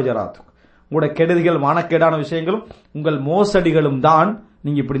வ ஃபஜராத்துக், உங்களுடைய கெடுதிகள் மானக்கேடான விஷயங்களும் உங்கள் மோசடிகளும் தான்.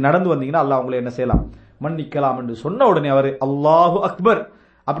 நீங்க இப்படி நடந்து வந்தீங்கன்னா அல்லாஹ் உங்களை என்ன செய்யலாம், மன்னிக்கலாம் என்று சொன்ன உடனே அவர் அல்லாஹு அக்பர்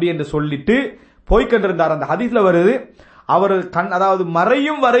அப்படி என்று சொல்லிட்டு போய்கொண்டிருந்தார். அந்த ஹதீஸ்ல வருது, அவர் அதாவது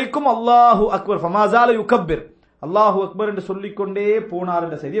மறையும் வரைக்கும் அல்லாஹு அக்பர் ஃபமாஸால யுகப்பிர், அல்லாஹு அக்பர் என்று சொல்லிக்கொண்டே போனார்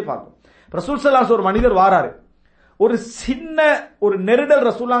என்ற செய்தியை பார்க்கும். ரசூல் ஸல்லல்லாஹு அலைஹி ஒரு மனிதர் வாராரு, ஒரு சின்ன ஒரு நெருடல்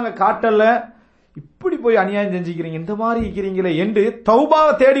ரசூலாங்க காட்டல, இப்படி போய் அநியாயம் செஞ்சுக்கிறீங்க, இந்த மாதிரி இருக்கிறீங்களே என்று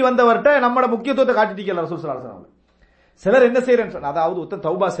தௌபாவை தேடி வந்தவர்கிட்ட நம்மளோட முக்கியத்துவத்தை காட்டிட்டீங்கல்ல ரசூல் ஸல்லல்லாஹு அலைஹி வஸல்லம். சிலர் என்ன செய்யறேன்னு சொன்னா, அதாவது ஒருத்தன்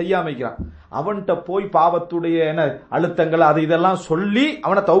தௌபா செய்யாம இருக்கிறான், அவன்கிட்ட போய் பாவத்துடைய அழுத்தங்கள் அது இதெல்லாம் சொல்லி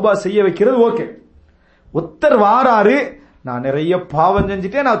அவனை தௌபா செய்ய வைக்கிறது ஓகே. ஒருத்தர் வாராரு, நான் நிறைய பாவம்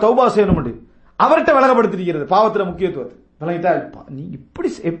செஞ்சுட்டே நான் தௌபா செய்யணும், அவர்கிட்ட விலகப்படுத்திருக்கிறது பாவத்துல முக்கியத்துவத்தை. விளங்கிட்டா, நீ இப்படி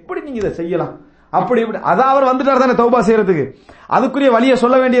எப்படி நீங்க இதை செய்யலாம், அப்படி இப்படி அதான் அவர் வந்துட்டார் தானே தௌபா செய்யறதுக்கு, அதுக்குரிய வழியை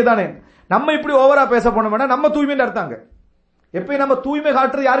சொல்ல வேண்டியதானே. நம்ம இப்படி ஓவரா பேச போனோம்னா நம்ம தூய்மைன்னு அர்த்தாங்க. எப்பயும் நம்ம தூய்மை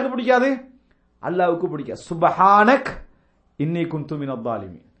காட்டுறது யாருக்கு பிடிக்காது? அல்லாஹ்வுக்கு பிடிக்காது. சுப்ஹானக் இன்னி குன்து மினல்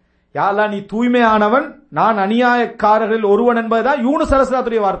ஸாலிமீன், யா அல்லாஹ் நீ தூய்மையானவன், நான் அநியாயக்காரர்களில் ஒருவன் என்பதுதான் யூனுஸ்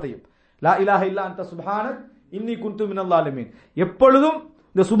அலைஹிஸ்ஸலாத்துடைய வார்த்தையும். லா இலாஹ இல்லா அன்த சுப்ஹானக் இன்னி குன்து மினல் ஸாலிமீன். எப்பொழுதும்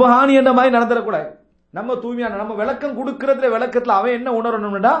இந்த சுபஹானி என்ற மாதிரி நடந்துடக்கூடாது. நம்ம தூய்மையான, நம்ம விளக்கம் கொடுக்கறதுல விளக்கத்துல அவன் என்ன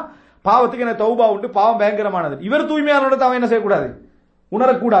உணரணும்னா, பாவத்துக்கு என்ன தௌபா உண்டு, பாவம் பயங்கரமானது. இவர் தூய்மையான அவன் என்ன செய்யக்கூடாது,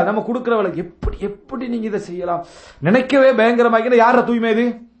 உணரக்கூடாது. நம்ம கொடுக்கிற விளக்கு எப்படி எப்படி நீங்க இதை செய்யலாம், நினைக்கவே பயங்கரமாக. யார தூய்மை இது?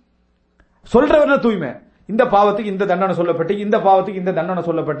 சொல்றவர்ல தூய்மை. இந்த பாவத்துக்கு இந்த தண்டனை சொல்லப்பட்டு, இந்த பாவத்துக்கு இந்த தண்டனை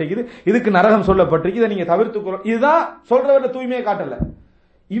சொல்லப்பட்டிருக்குது, இதுக்கு நரகம் சொல்லப்பட்டிருக்கு, இதை நீங்க தவிர்த்துக்கணும், இதுதான் சொல்றவர்ல தூய்மையை காட்டல.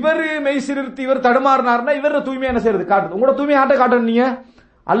 இவர் மெய் சிறுத்தி இவர் தடுமாறினார்னா இவர தூய்மை என்ன செய்யறது காட்டுது. உங்களோட தூய்மை ஆட்ட காட்டணும், நீங்க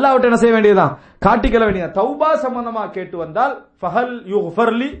அல்லாஹ்விட்ட என்ன செய்ய வேண்டியதுதான், காட்டிக்கல வேண்டியது. தௌபா சம்பந்தமா கேட்டு வந்தால் ஃபஹல்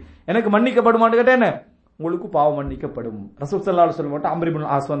யுஃபர்லி, எனக்கு மன்னிக்கப்படுமான்னு கேட்டா என்ன, உங்களுக்கு பாவம் மன்னிக்கப்படும். ரசூல் ஸல்லல்லாஹு அலைஹி வஸல்லம் அம்ர் இப்னு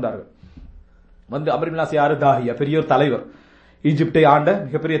ஆஸ் வந்தார்கள். வந்து அம்ர் இப்னு ஆஸ் யாரு? தாஹியா, பெரிய ஒரு தலைவர், ஈஜிப்டை ஆண்ட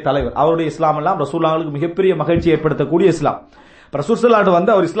மிகப்பெரிய தலைவர். அவருடைய இஸ்லாம் எல்லாம் ரசூலுல்லாஹ்வுக்கு மிகப்பெரிய மகிழ்ச்சி ஏற்படுத்தக்கூடிய இஸ்லாம். ரசூல் ஸல்லல்லாஹு அலைஹி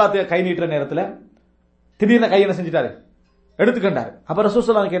வந்து அவர் இஸ்லாத்தை கை நீட்டுற நேரத்தில் திடீர்னு கை என்ன செஞ்சிட்டாரு, எடுத்துக்கிட்டாரு. அப்ப ரசூல்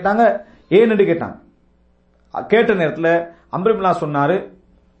ஸல்லல்லாஹு அலைஹி கேட்டாங்க, ஏன்னு கேட்டாங்க. கேட்ட நேரத்தில் அம்ர் இப்னு ஆஸ் சொன்னாரு,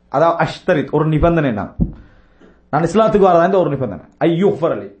 அதாவது அஷ்தரித், ஒரு நிபந்தனை, நான் இஸ்லாத்துக்கு வரதா ஒரு நிபந்தனை,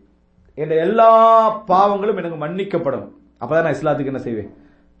 ஐயுஃபர் அலி, என்ற எல்லா பாவங்களும் எனக்கு மன்னிக்கப்படும், அப்பதான் நான் இஸ்லாத்துக்கு என்ன செய்வேன்,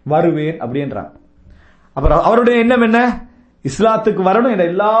 வருவேன் அப்படின்றான். அப்புறம் அவருடைய எண்ணம் என்ன, இஸ்லாத்துக்கு வரணும், என்ற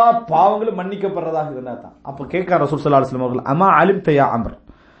எல்லா பாவங்களும் மன்னிக்கப்படுறதாக இருந்தா தான். அப்ப கேட்க ரசூல் ஸல்லல்லாஹு அலைஹி வஸல்லம் அவர்கள், அமா அலிம்த யா அம்ர்,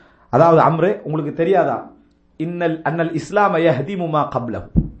 அதாவது அம்ரே உங்களுக்கு தெரியாதா, இன்னல் அன்னல் இஸ்லாம் யஹ்திமு மா கப்லஹு,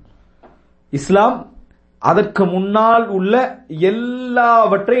 இஸ்லாம் அதற்கு முன்னால் உள்ள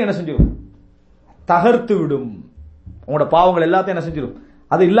எல்லாவற்றையும் என்ன செஞ்சிடும், தகர்த்து விடும். உங்களோட பாவங்கள் எல்லாத்தையும் என்ன செஞ்சிடும்,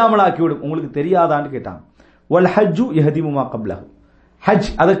 அதை இல்லாமலாக்கி விடும். உங்களுக்கு தெரியாதான்னு கேட்டாங்க. வல் ஹஜ்ஜு யஹ்திமு மா கப்லஹு,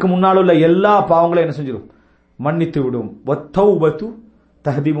 ஹஜ் அதற்கு முன்னால் உள்ள எல்லா பாவங்களையும் என்ன செஞ்சிடும், மன்னித்து விடும். வத்தௌபத்து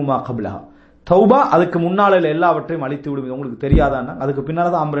தஹ்திமு மா கப்லஹா, தௌபா அதுக்கு முன்னால எல்லாவற்றையும் அழித்து விடும். உங்களுக்கு தெரியாதான்னா, அதுக்கு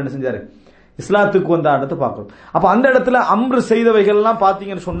பின்னால்தான் அம்ர் என்ன செஞ்சாரு, இஸ்லாத்துக்கு வந்த இடத்தை பார்க்கணும். அப்ப அந்த இடத்துல அம்ர் செய்தவைகள் எல்லாம்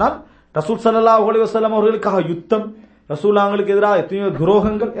பாத்தீங்கன்னு சொன்னால், ரசூல் ஸல்லல்லாஹு அலைஹி வஸல்லம் அவர்களுக்காக யுத்தம், ரசூலாங்களுக்கு எதிராக எத்தனையோ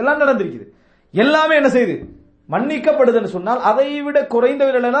துரோகங்கள் எல்லாம் நடந்திருக்குது. எல்லாமே என்ன செய்யுது, மன்னிக்கப்படுதுன்னு சொன்னால், அதை விட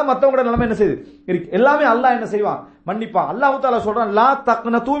குறைந்தவர்கள் எல்லாம் மற்றவங்களோட நிலைமை என்ன செய்யுது இருக்கு. எல்லாமே அல்லாஹ் என்ன செய்வான், மன்னிப்பான். அல்லாஹ் தஆலா சொல்றான், லா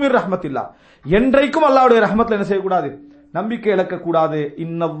தக்னது மிர் ரஹ்மத்தில்லாஹ், என்றைக்கும் அல்லாஹ்வுடைய ரஹ்மத்துல என்ன செய்யக்கூடாது, நம்பிக்கை இழக்க கூடாது.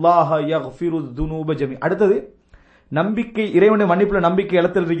 இன்னல்லாஹ யக்ஃபிரு ذுனூப ஜமீ. அடுத்தது நம்பிக்கை, இறைவனை மன்னிப்புல நம்பிக்கை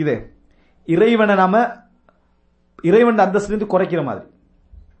இழத்தல் இருக்குதே, இறைவனை நாம இறைவன் அந்தஸ்திலிருந்து குறைக்கிற மாதிரி,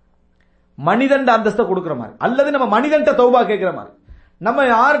 மனிதன் அந்தஸ்தை கொடுக்கிற மாதிரி, அல்லது நம்ம மனிதன்ட்ட தௌபா கேட்கிற மாதிரி. நம்ம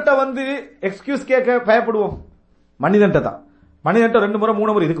யார்கிட்ட வந்து எக்ஸ்கியூஸ் கேட்க பயப்படுவோம், மனிதன்ட்ட தான். மனிதன்ட்ட 2 முறை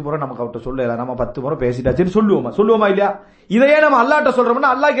 3 முறை இதுக்கு போற நமக்கு அவர்கிட்ட சொல்லல, நம்ம 10 முறை பேசிட்டாச்சுன்னு சொல்லுவோமா இல்லையா? இதையே நம்ம அல்லாஹ்ட்ட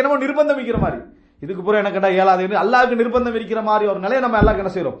சொல்றோம்னா, அல்லாஹ்க்கு என்னமோ நிர்பந்தம் வைக்கிற மாதிரி, இதுக்கு போற எனக்கு கேட்டா ஏலாது, அல்லாஹ்க்கு நிர்பந்தம் இருக்கிற மாதிரி ஒரு நிலையை நம்ம அல்லாஹ்க்கு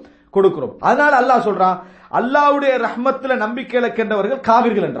என்ன செய்யறோம், கொடுக்கிறோம். அதனால அல்லாஹ் சொல்றான், அல்லாஹ்வுடைய ரஹ்மத்துல நம்பிக்கை இழக்கின்றவர்கள்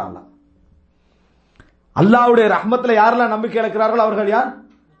காவிர்கள் என்றான். அல்லாஹ்வுடைய ரஹ்மத்துல யாரெல்லாம் நம்பிக்கை இழக்கிறார்கள் அவர்கள் யார்,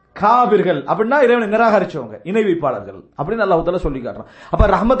 காபிர்கள். அப்படின்னா இறைவனை நிராகரிச்சவங்க, இணை வைப்பாளர்கள் அப்படின்னு அல்லாஹ் தஆலா சொல்லி காட்டுறான். அப்ப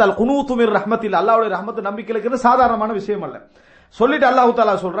ரஹ்மத் அல் குனூது மிர் ரஹ்மத்தில், அல்லாஹ்வுடைய ரஹ்மத்தை நம்பிக்கை இழக்கிறது சாதாரணமான விஷயம் அல்ல. சொல்லிட்டு அல்லாஹ்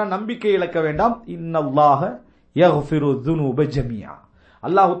தஆலா சொல்றான், நம்பிக்கை இழக்க வேண்டாம். இன்னல்லாஹ யக்ஃபிரு ذுனூப ஜமீஆ,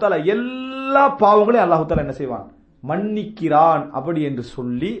 அல்லாஹ் தஆலா எல்லா பாவங்களையும் அல்லாஹ் தஆலா என்ன செய்வான், மன்னிக்கிறான். அப்படி என்று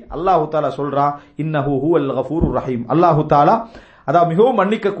சொல்லி அல்லாஹ் தஆலா சொல்றான், இன்னஹு ஹுவல் கஃபூருர் ரஹீம், அல்லாஹ் தஆலா அதாவது மிகவும்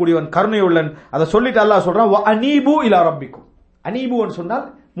மன்னிக்க கூடியவன், கருணையுள்ளன். அதை சொல்லிட்டு அல்லாஹ் சொல்றான், வ அனீபு இலா ரப்பிக்கும். அனீபுன்னு சொன்னால்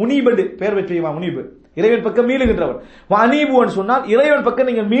முனீபு, பெயர் பெற்றியமா முனீபு, இறைவன் பக்கம் மீளுகின்றவன். வ அனீபுன்னு சொன்னால் இறைவன் பக்கம்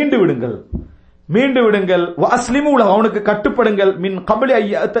நீங்கள் மீண்டு விடுங்கள், மீண்டு விடுங்கள். வ அஸ்லிமு லஹு, அவனுக்கு கட்டுப்படுங்கள். மின் கப்லி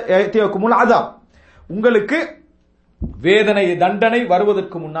அய்யத்தியகுமுல் அஸாப், உங்களுக்கு வேதனை தண்டனை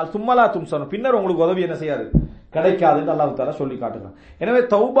வருவதற்கு முன்னால். சும்மலா தும்சன், பின்னர் உங்களுக்கு உதவி என்ன செய்யாது, கிடைக்காதுன்னு அல்லாஹ் தஆலா சொல்லி காட்டுகிறான். எனவே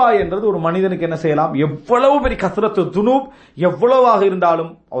தௌபா என்றது ஒரு மனிதனுக்கு என்ன செய்யலாம், எவ்வளவு பெரிய கஸ்ரத்து துனூப் எவ்வளவாக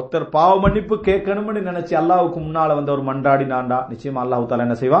இருந்தாலும் ஒருத்தர் பாவ மன்னிப்பு கேட்கணும்னு நினைச்சு அல்லாஹ்வுக்கு முன்னால வந்து ஒரு மன்றாடினாண்டா நிச்சயமா அல்லாஹ் தஆலா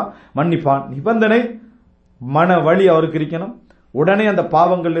என்ன செய்வான், மன்னிப்பான். நிபந்தனை மன வழி அவருக்கு இருக்கணும். உடனே அந்த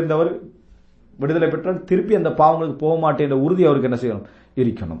பாவங்கள் இருந்தவர் விடுதலை பெற்றால் திருப்பி அந்த பாவங்களுக்கு போக மாட்டேன் என்ற உறுதி அவருக்கு என்ன செய்யணும்,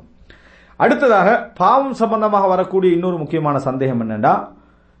 இருக்கணும். அடுத்ததாக பாவம் சம்பந்தமாக வரக்கூடிய இன்னொரு முக்கியமான சந்தேகம் என்னன்னா,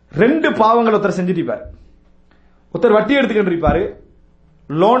 2 பாவங்கள் ஒருத்தர் செஞ்சிருப்பார். ஒருத்தர் வட்டி எடுத்துக்கிட்டு இருப்பாரு,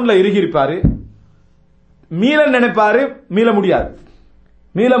 லோன்ல இறுகி இருப்பாரு, மீள நினைப்பாரு, மீள முடியாது.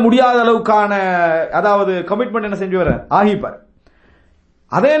 மீள முடியாத அளவுக்கான அதாவது கமிட்மெண்ட் என்ன செஞ்சு வர ஆகிப்பார்.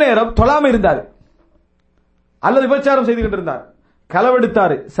 அதே நேரம் தொழாம இருந்தாரு அல்லது விபச்சாரம் செய்துகிட்டு இருந்தார்,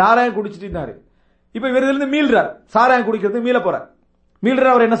 களவெடுத்தாரு, சாராயம் குடிச்சிட்டு இருந்தாரு. இப்ப இவரிலிருந்து மீள்றார், சாராயம் குடிக்கிறது மீள போறார். மீள்ற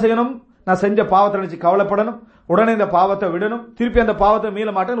அவர் என்ன செய்யணும், நான் செஞ்ச பாவத்தை நினைச்சு கவலைப்படணும், உடனே இந்த பாவத்தை விடணும், திருப்பி அந்த பாவத்தை மீள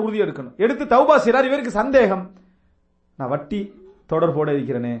மாட்டேன்னு உறுதி எடுக்கணும். எடுத்து தௌபா செய்றார். இவருக்கு சந்தேகம், நான் வட்டி தொடர்போட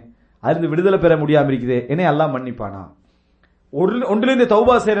இருக்கிறேனே, அதிலிருந்து விடுதலை பெற முடியாம இருக்குதே, என்னை எல்லாம் மன்னிப்பானா? ஒன்றிலிருந்து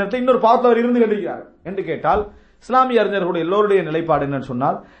தௌபா செய்யற இடத்துல இன்னொரு பாவத்தில் அவர் இருந்து கொண்டிருக்கிறார் என்று கேட்டால், இஸ்லாமிய அறிஞர்களுடைய எல்லோருடைய நிலைப்பாடு என்னன்னு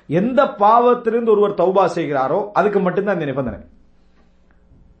சொன்னால், எந்த பாவத்திலிருந்து ஒருவர் தௌபா செய்கிறாரோ அதுக்கு மட்டும்தான் இந்த நிபந்தனை.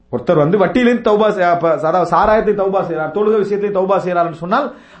 ஒருத்தர் வந்து வட்டியிலிருந்து தௌபா, சாராயத்தை தௌபா செய்கிறார், தொழுகை விஷயத்தை தௌபா செய்கிறார் சொன்னால்,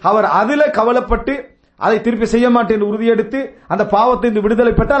 அவர் அதில கவலைப்பட்டு அதை திருப்பி செய்ய மாட்டேன் உறுதியெடுத்து அந்த பாவத்தை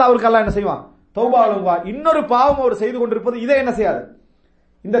விடுதலை பெற்றால் அவருக்கு அல்லாஹ் என்ன செய்வான், தௌபா வழங்குவான். இன்னொரு பாவம் அவர் செய்து கொண்டிருப்பது இதை என்ன செய்யாது,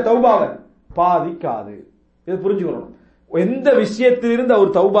 இந்த தௌபாவை பாதிக்காது. இது புரிஞ்சுக்கணும். எந்த விஷயத்திலிருந்து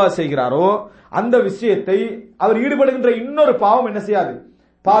அவர் தௌபா செய்கிறாரோ அந்த விஷயத்தை அவர் ஈடுபடுகின்ற இன்னொரு பாவம் என்ன செய்யாது,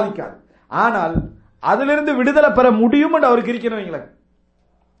 பாதிக்காது. ஆனால் அதிலிருந்து விடுதலை பெற முடியும் என்று அவருக்கு இருக்கணும்.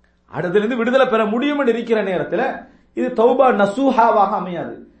 அதிலிருந்து விடுதலை பெற முடியும் என்று இருக்கிற நேரத்தில் இது தௌபா நசூஹாவாக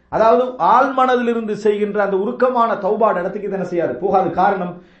அமையாது. அதாவது ஆள் மனதிலிருந்து செய்கின்ற அந்த உருக்கமான தௌபா இடத்துக்கு இது என்ன செய்யாது, போகாது.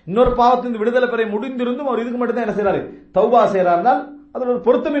 காரணம், இன்னொரு பாவத்திலிருந்து விடுதலை பெற முடிந்திருந்தும் அவர் இதுக்கு மட்டும் தான் என்ன செய்யறாரு, தௌபா செய்யறாருனால் அது ஒரு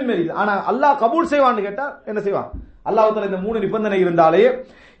பொருத்தமின்மை இருக்குது. ஆனா அல்லாஹ் கபூல் செய்வான்னு கேட்டா என்ன செய்வான், அல்லாஹ்வுத்தாலா இந்த 3 நிபந்தனை இருந்தாலே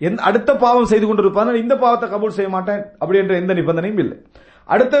அடுத்த பாவம் செய்து கொண்டிருப்பாங்க, இந்த பாவத்தை கபூல் செய்ய மாட்டேன் அப்படி என்ற எந்த நிபந்தனையும் இல்லை.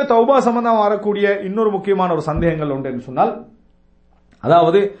 அடுத்த தௌபா சம்பந்தம் வரக்கூடிய இன்னொரு முக்கியமான ஒரு சந்தேகங்கள் உண்டு என்று சொன்னால்,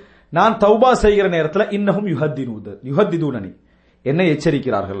 அதாவது நான் தௌபா செய்கிற நேரத்தில் இன்னஹும் யுஹத்திதூனனி, என்னை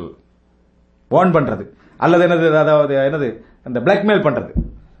எச்சரிக்கிறார்கள், வார்ன் பண்றது அல்லது என்னது, அதாவது என்னது அந்த பிளாக்மெயில் பண்றது.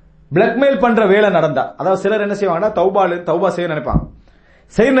 பிளாக்மெயில் பண்ற வேலை நடந்தா, அதாவது சிலர் என்ன செய்வாங்கன்னா தௌபா செய்ய நினைப்பாங்க.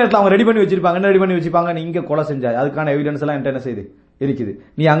 செய்யற நேரத்தில் அவங்க ரெடி பண்ணி வச்சிருப்பாங்க. என்ன ரெடி பண்ணி வச்சிருப்பாங்க, நீ இங்க கொலை செஞ்சாய், அதுக்கான எவிடன்ஸ் எல்லாம் என்ன செய்து இருக்குது,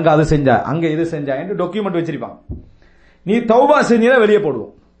 நீ அங்க அது செஞ்சா, அங்க இது செஞ்சா என்று டாக்குமெண்ட் வச்சிருப்பாங்க. நீ தௌபா செஞ்சா வெளியே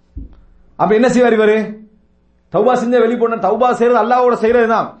போடுவோம். அப்ப என்ன செய்வார் இவரு, தௌபா செஞ்சா வெளியே போட, தௌபா செய்யறது அல்லாஹ்வோட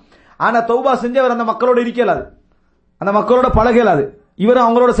செய்யறதுதான். ஆனா தௌபா செஞ்சவர் அந்த மக்களோட இருக்கலாது, அந்த மக்களோட பழகலாது. இவரும்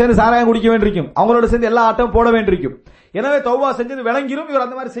அவங்களோட சேர்ந்து சாராயம் குடிக்க வேண்டியிருக்கும், அவங்களோட சேர்ந்து எல்லா ஆட்டமும் போட வேண்டியிருக்கும். எனவே தௌபா செஞ்சது விளங்கிரும், இவர்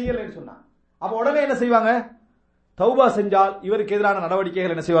அந்த மாதிரி செய்யலன்னு சொன்னா அப்ப உடனே என்ன செய்வாங்க, தௌபா செஞ்சால் இவருக்கு எதிரான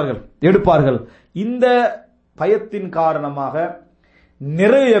நடவடிக்கைகள் என்ன செய்வார்கள், எடுப்பார்கள். இந்த பயத்தின் காரணமாக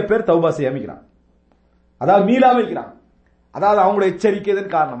நிறைய பேர் தௌபா செய்ய அமைக்கிறான், அதாவது மீளாமைக்கிறான். அதாவது அவங்களோட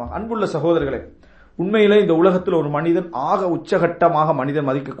எச்சரிக்கையின் காரணமாக. அன்புள்ள சகோதரர்களே, உண்மையிலே இந்த உலகத்தில் ஒரு மனிதன் ஆக உச்சகட்டமாக மனிதன்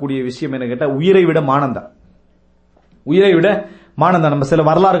மதிக்கக்கூடிய விஷயம் என்ன கேட்டா, உயிரை விட மானந்தான். உயிரை விட மானந்தான். நம்ம சில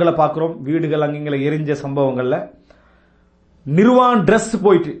வரலாறுகளை பார்க்கிறோம், வீடுகள் அங்கிங்களை எரிஞ்ச சம்பவங்கள்ல நிர்வாண டிரெஸ்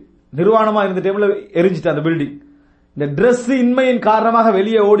போயிட்டு நிர்வாணமா இருந்த டைம்ல எரிஞ்சிட்டு அந்த பில்டிங், இந்த டிரெஸ் இன்மையின் காரணமாக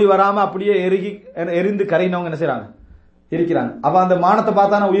வெளியே ஓடி வராம அப்படியே எரிந்து கரையினவங்க என்ன செய்யறாங்க, இருக்கிறாங்க. அப்ப அந்த மானத்தை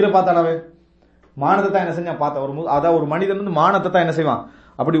பார்த்தான உயிரை பார்த்தானவே, மானத்தை தான் என்ன செஞ்சான் பார்த்த ஒரு, அதாவது ஒரு மனிதன் வந்து மானத்தை தான் என்ன செய்வான்,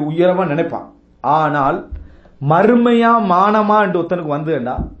 அப்படி உயரமா நினைப்பான். ஆனால் மறுமையா மானமா என்று ஒருத்தனுக்கு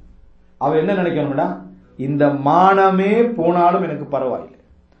வந்துடா, அவன் என்ன நினைக்கணும்டா, இந்த மானமே போனாலும் எனக்கு பரவாயில்லை,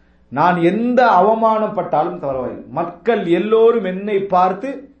 நான் எந்த அவமானப்பட்டாலும் பரவாயில்லை, மக்கள் எல்லோரும் என்னை பார்த்து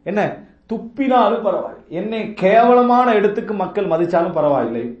என்ன துப்பினாலும் பரவாயில்லை, என்னை கேவலமான இடத்துக்கு மக்கள் மதிச்சாலும்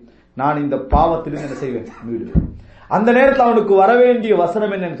பரவாயில்லை, நான் இந்த பாவத்திலிருந்து என்ன செய்வேன், மீடுவேன். அந்த நேரத்தில் அவனுக்கு வர வேண்டிய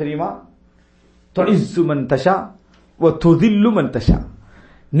வசனம் என்னன்னு தெரியுமா, துஇஸ்ஸு மன் தஷா வ துதில்லு மன் தஷா,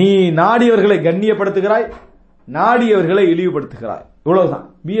 நீ நாடியவர்களை கண்ணியப்படுத்துகிறாய், நாடியவர்களை இழிவுபடுத்துகிறாய், இவ்வளவுதான்.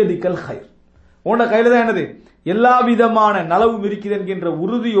 பியதிக்கல் ஹைர், உன்ன கையில தான் என்னது, எல்லா விதமான நலவும் இருக்குது என்கின்ற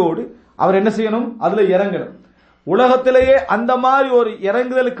உறுதியோடு அவர் என்ன செய்யணும், அதுல இறங்கணும். உலகத்திலேயே அந்த மாதிரி ஒரு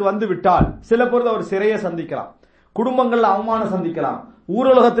இறங்குதலுக்கு வந்து விட்டால் சில பொழுது அவர் சிறையை சந்திக்கலாம், குடும்பங்கள்ல அவமானம் சந்திக்கலாம்,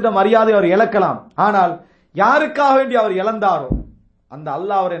 ஊரலகத்திட மரியாதை அவர் இழக்கலாம். ஆனால் யாருக்காக வேண்டி அவர் இழந்தாரோ அந்த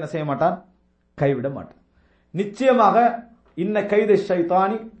அல்லாஹ் அவர் என்ன செய்ய மாட்டான், கைவிட மாட்டான். நிச்சயமாக இன்ன கைது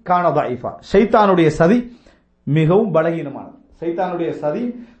ஷைத்தானி கான தஈஃபா, ஷைத்தானுடைய சதி மிகவும் பலகீனமானது, சைத்தானுடைய சதி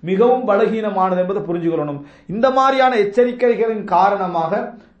மிகவும் பலகீனமானது என்பதை புரிஞ்சுக்கொள்ளணும். இந்த மாதிரியான எச்சரிக்கைகளின் காரணமாக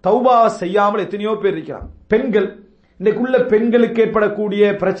தௌபா செய்யாமல் எத்தனையோ பேர் இருக்கிறார். பெண்கள் இன்றைக்குள்ள பெண்களுக்கு ஏற்படக்கூடிய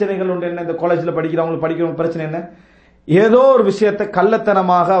பிரச்சனைகள் ஒன்று என்ன? இந்த காலேஜ்ல படிக்கிறவங்களுக்கு படிக்கிறவங்க பிரச்சனை என்ன? ஏதோ ஒரு விஷயத்தை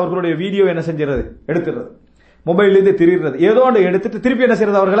கள்ளத்தனமாக அவர்களுடைய வீடியோ என்ன செஞ்சிருது, எடுத்துறது, மொபைல் இருந்து திரிகிறது, ஏதோ ஒன்று எடுத்துட்டு திருப்பி என்ன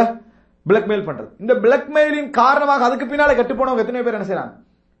செய்யறது, அவர்களை பிளாக்மெயில் பண்றது. இந்த பிளாக்மெயிலின் காரணமாக அதுக்கு பின்னால கெட்டு போனவங்க எத்தனை பேர் என்ன செய்யறாங்க,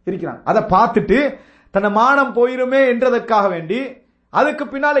 இருக்கிறாங்க. அதை பார்த்துட்டு தன்னை மானம் போயிருமே என்றதற்காக வேண்டி அதுக்கு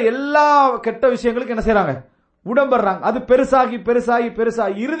பின்னால எல்லா கெட்ட விஷயங்களுக்கு என்ன செய்யறாங்க, உடம்படுறாங்க. அது பெருசாகி பெருசாகி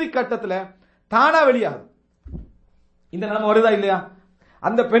பெருசாகி இறுதி கட்டத்துல தானா வெளியாகும். இந்த நிலைமை வருதா இல்லையா?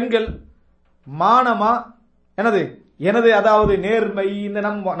 அந்த பெண்கள் மானமா எனது எனது அதாவது நேர்மை, இந்த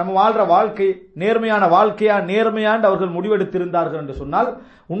நம்ம வாழ்ற வாழ்க்கை நேர்மையான வாழ்க்கையா, நேர்மையாண்டு அவர்கள் முடிவெடுத்திருந்தார்கள் என்று சொன்னால்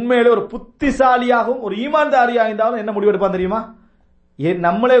உண்மையிலே ஒரு புத்திசாலியாகவும் ஒரு ஈமான்தாரியா இருந்தாலும் என்ன முடிவெடுப்பான் தெரியுமா?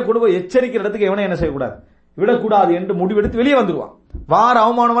 நம்மளே கூட எச்சரிக்கிற இடத்துக்கு எவனை என்ன செய்யக்கூடாது, விடக்கூடாது என்று முடிவெடுத்து வெளியே வந்துருவான். வார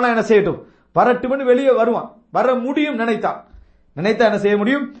அவமானமெல்லாம் என்ன செய்யட்டும், வரட்டும்னு வெளியே வருவான். வர முடியும், நினைத்தா என்ன செய்ய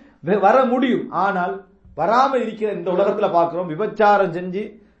முடியும், வர முடியும். ஆனால் வராம இருக்கிற இந்த உலகத்துல பார்க்கிறோம், விபச்சாரம் செஞ்சு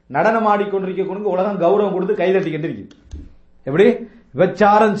நடனம் ஆடிக்கொண்டிருக்க உலகம் கௌரவம் கொடுத்து கைதட்டிக்கிட்டு இருக்கு. எப்படி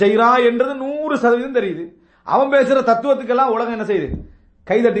விபச்சாரம் செய்யறான் என்றது 100% தெரியுது. அவன் பேசுற தத்துவத்துக்கெல்லாம் உலகம் என்ன செய்யுது,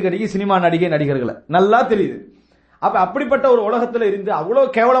 கைதட்டி கட்டிக்கு சினிமா நடிகை நடிகர்களை நல்லா தெரியுது. அப்ப அப்படிப்பட்ட ஒரு உலகத்துல இருந்து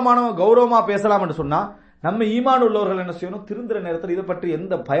அவ்வளவு கேவலமான கௌரவமா பேசலாம் என்று சொன்னா நம்ம ஈமான் உள்ளவர்கள் என்ன செய்யணும், திருந்துற நேரத்தில் இதை பற்றி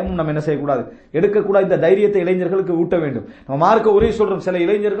எந்த பயமும் நம்ம என்ன செய்யக்கூடாது, எடுக்கக்கூடாது. இந்த தைரியத்தை இளைஞர்களுக்கு ஊட்ட வேண்டும். நம்ம மார்க்க உரை சொல்றோம், சில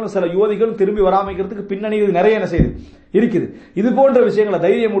இளைஞர்களும் சில யுவதிகளும் திரும்பி வராமைக்கிறதுக்கு பின்னணி நிறைய என்ன செய்யுது இருக்குது. இது போன்ற விஷயங்களை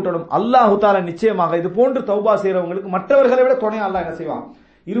தைரியம் ஊட்டணும். அல்லாஹு தஆலா நிச்சயமாக இது போன்று தௌபா செய்யறவங்களுக்கு மற்றவர்களை விட துணை அல்லாஹ் என்ன செய்வான்,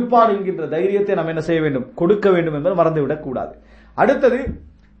 இருப்பான் என்கின்ற தைரியத்தை நம்ம என்ன செய்ய வேண்டும், கொடுக்க வேண்டும் என்பதை மறந்துவிடக் கூடாது. அடுத்தது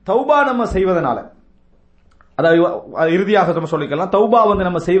தௌபா நம்ம செய்வதனால, அதாவது இறுதியாக நம்ம சொல்லிக்கலாம், தௌபா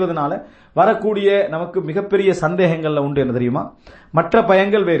நம்ம செய்வதனால வரக்கூடிய நமக்கு மிகப்பெரிய சந்தேகங்கள்ல உண்டு என்ன தெரியுமா? மற்ற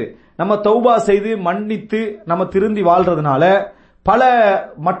பயங்கள் வேறு. நம்ம தௌபா செய்து மன்னித்து நம்ம திருந்தி வாழ்றதுனால பல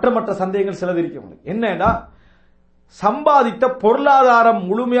மற்ற சந்தேகங்கள் சிலது இருக்க முடியும். என்னன்னா, சம்பாதித்த பொருளாதாரம்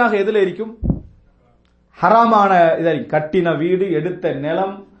முழுமையாக எதுல இருக்கும், ஹராமான இதை கட்டின வீடு, எடுத்த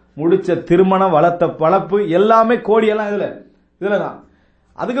நிலம், முடிச்ச திருமணம், வளர்த்த வளர்ப்பு எல்லாமே கோடியெல்லாம் இதுலதான்.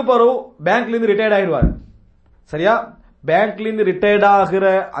 அதுக்கு பிறகு பேங்க்ல இருந்து ரிட்டையர்ட் ஆயிடுவாரு. சரியா? பேங்க்ல இருந்து ரிட்டையர்ட் ஆகிற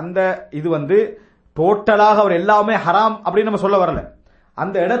அந்த இது டோட்டலாக அவர் எல்லாமே ஹராம் அப்படின்னு நம்ம சொல்ல வரல.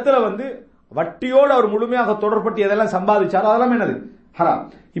 அந்த இடத்துல வட்டியோடு அவர் முழுமையாக தொடர்பட்டு எதெல்லாம் சம்பாதிச்சாரோ அதெல்லாம் என்னது, ஹராம்.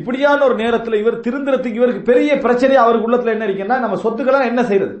 இப்படியான ஒரு நேரத்தில் இவர் திருந்துறதுக்கு இவருக்கு பெரிய பிரச்சனை அவருக்கு உள்ளத்துல என்ன இருக்குன்னா, நம்ம சொத்துக்களை என்ன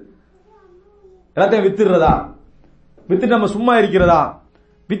செய்யறது, எல்லாத்தையும் வித்துறதா, வித்துட்டு நம்ம சும்மா இருக்கிறதா,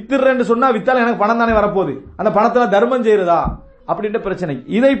 வித்துறேன்னு சொன்னா வித்தால எனக்கு பணம் தானே வரப்போகுது, அந்த பணத்துல தர்மம் செய்யறதா அப்படின்ற பிரச்சனை.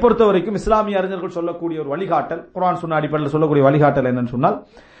 இதை பொறுத்த வரைக்கும் இஸ்லாமிய அறிஞர்கள் சொல்லக்கூடிய ஒரு வழிகாட்டல், குர்ஆன் சுன்னா அடிப்படையில் சொல்லக்கூடிய வழிகாட்டல் என்னன்னு சொன்னால்,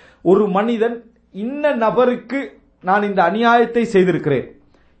 ஒரு மனிதன் இன்ன நபருக்கு நான் இந்த அநியாயத்தை செய்திருக்கிறேன்,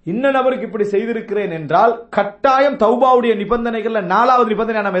 இன்ன நபருக்கு இப்படி செய்திருக்கிறேன் என்றால் கட்டாயம் தௌபாவுடைய நிபந்தனைகள்ல 4வது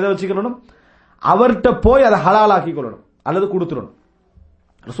நிபந்தனை நம்ம எதை வச்சுக்கணும், அவர்கிட்ட போய் அதை ஹலாலாக்கி கொள்ளணும் அல்லது கொடுத்துடணும்.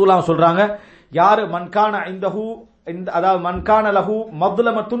 ரசூலுல்லாஹ் சொல்றாங்க, யாரு மன்கான இந்தஹு, அதாவது மன்கான லஹு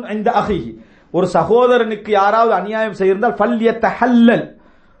மத்லமத்துன் இன்த அஹீஹி, ஒரு சகோதரனுக்கு யாராவது அநியாயம் செய்திருந்தால் ஃபல்யத்தஹல்லல்,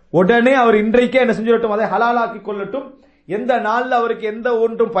 உடனே அவர் இன்றைக்கே என்ன செஞ்சிடட்டும், அதை ஹலாலாக்கி கொள்ளட்டும். எந்த நாள்ல அவருக்கு எந்த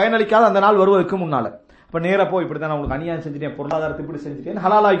ஒன்றும் பயனளிக்காத அந்த நாள் வருவதற்கு முன்னால. அப்ப நேரா போய் இப்படிதான் உங்களுக்கு அநியாயம் செஞ்சுட்டேன், பொருளாதாரத்தை இப்படி செஞ்சுட்டேன்,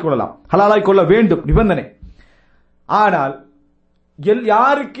 ஹலாலாக்கி கொள்ளலாம், ஹலாலாக்கி கொள்ள வேண்டும் நிபந்தனை. ஆனால்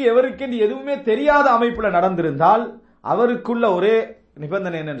யாருக்கு எவருக்கு எதுவுமே தெரியாத அமைப்புல நடந்திருந்தால் அவருக்குள்ள ஒரே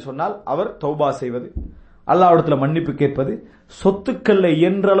நிபந்தனை என்னன்னு சொன்னால், அவர் தௌபா செய்வது, அல்லாஹ்விடத்துல மன்னிப்பு கேட்பது, சொத்துக்களை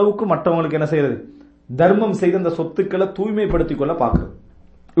என்ற அளவுக்கு மற்றவங்களுக்கு என்ன செய்யறது, தர்மம் செய்து அந்த சொத்துக்களை தூய்மைப்படுத்திக் கொள்ள பார்க்கிறது.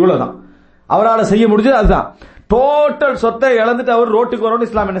 இவ்வளவுதான் அவரால் செய்ய முடிஞ்சது. அதுதான். டோட்டல் சொத்தை இழந்துட்டு அவர் ரோட்டுக்கு வரணும்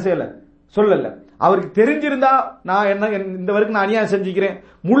இஸ்லாம் என்ன செய்யல, சொல்லல. அவருக்கு தெரிஞ்சிருந்தா நான் என்ன இந்த வரைக்கும் நான் அநியாயம் செஞ்சுக்கிறேன்,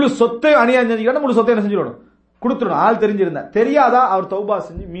 முழு சொத்தை அநியாயம் செஞ்சுக்கிறேன், முழு சொத்தை என்ன செஞ்சிடணும், கொடுத்துடணும். ஆள் தெரிஞ்சிருந்தா, தெரியாதா அவர் தௌபா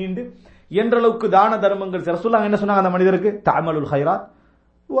செஞ்சு மீண்டு என்ற அளவுக்கு தான தர்மங்கள். ரசூலுல்லாஹ் என்ன சொன்னாங்க அந்த மனிதருக்கு, தஅமலுல் ஹைராத்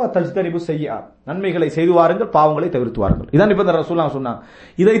வ தஜ்தனிபு ஸய்யிஆத், நன்மைகளை செய்து வாருங்கள், பாவங்களை தவிர்த்து வாருங்கள். இதான் இப்ப ரசூலுல்லாஹ் சொன்னாங்க.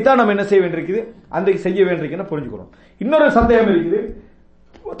 இதைத்தான் நம்ம என்ன செய்ய வேண்டியிருக்குது, அன்றைக்கு செய்ய வேண்டியிருக்குன்னு புரிஞ்சுக்கிறோம். இன்னொரு சந்தேகம் இருக்குது,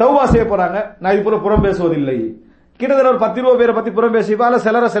 தௌபா செய்ய போறாங்க, நான் இது புறம் பேசுவதில்லை, கிட்டத்தட்ட ஒரு 10-20 பேரை பத்தி புறம் பேசிப்பாங்க,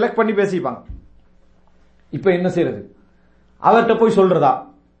 சிலரை செலக்ட் பண்ணி பேசிப்பாங்க. இப்ப என்ன செய்யறது, அவர்கிட்ட போய் சொல்றதா,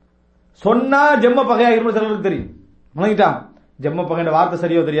 சொன்னா ஜெம்ம பகையாகிரும் சிலருக்கு தெரியும், வணங்கிட்டா ஜெம்ம பகைன்ற வார்த்தை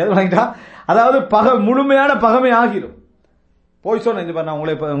சரியா தெரியாது, வணங்கிட்டா அதாவது முழுமையான பகமை ஆகிரும். போய் சொன்ன, இந்த நான்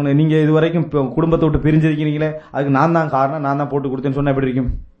உங்களை நீங்க இது வரைக்கும் குடும்பத்தை விட்டு பிரிஞ்சிருக்கீங்களே, அதுக்கு நான் தான் காரணம், நான் தான் போட்டு கொடுத்தேன்னு சொன்னா எப்படி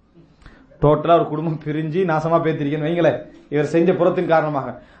இருக்கும், டோட்டலா ஒரு குடும்பம் பிரிஞ்சு நாசமா பேத்திருக்கேன்னு வைங்களேன், இவர் செஞ்ச புறத்தின் காரணமாக,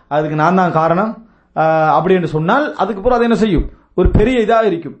 அதுக்கு நான் தான் காரணம் அப்படி என்று சொன்னால் அதுக்கப்புறம் அது என்ன செய்யும், ஒரு பெரிய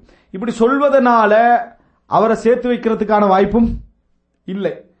இதாக இருக்கும். இப்படி சொல்வதனால அவரை சேர்த்து வைக்கிறதுக்கான வாய்ப்பும்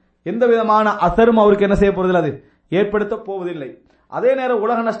இல்லை, எந்த விதமான அசரும் அவருக்கு என்ன செய்ய போறதில்லை, அது ஏற்படுத்த போவதில்லை. அதே நேரம்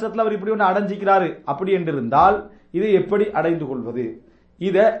உலக நஷ்டத்தில் அவர் இப்படி ஒன்று அடைஞ்சிக்கிறாரு அப்படி என்று இருந்தால் இதை எப்படி அடைந்து கொள்வது?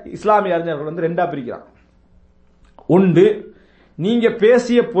 இத இஸ்லாமிய அறிஞர்கள் ரெண்டா பிரிக்கிறாங்க. ஒன்று, நீங்க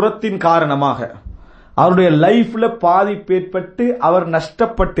பேசிய புறத்தின் காரணமாக அவருடைய லைஃப்ல பாதிப்பு ஏற்பட்டு அவர்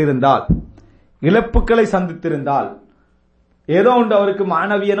நஷ்டப்பட்டிருந்தால், இழப்புகளை சந்தித்திருந்தால், ஏதோ ஒன்று அவருக்கு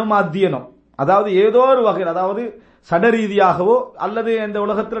மாணவியனோ மாத்தியனோ, அதாவது ஏதோ ஒரு வகையில், அதாவது சட ரீதியாகவோ அல்லது இந்த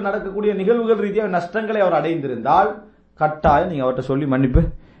உலகத்தில் நடக்கக்கூடிய நிகழ்வுகள் ரீதியாக நஷ்டங்களை அவர் அடைந்திருந்தால் கட்டாயம் நீங்க அவர்கிட்ட சொல்லி மன்னிப்பு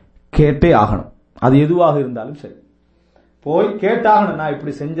கேட்டே ஆகணும். அது எதுவாக இருந்தாலும் சரி, போய் கேட்டாகணும். நான்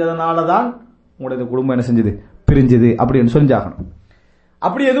இப்படி செஞ்சதுனாலதான் உங்களுடைய குடும்பம் என்ன செஞ்சது, பிரிஞ்சது அப்படின்னு செஞ்சாகணும்.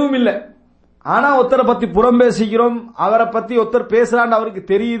 அப்படி எதுவும் இல்லை. ஆனா ஒருத்தரை பத்தி புறம் பேசிக்கிறோம், அவரை பத்தி ஒருத்தர் பேசுறான்னு அவருக்கு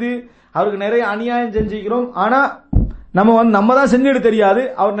தெரியுது, அவருக்கு நிறைய அநியாயம் செஞ்சுக்கிறோம், ஆனா நம்ம தான் செஞ்சுட்டு தெரியாது,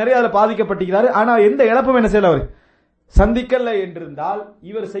 அவர் நிறைய அதில் பாதிக்கப்பட்டிருக்கிறாரு, ஆனா எந்த இழப்பும் என்ன செய்யல அவர் சந்திக்கல என்றிருந்தால்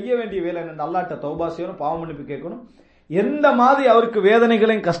இவர் செய்ய வேண்டிய வேலை என்ன, அல்லாஹ்ட்ட தௌபா செய்யணும், பாவ மன்னிப்பு கேட்கணும். எந்த மாதிரி அவருக்கு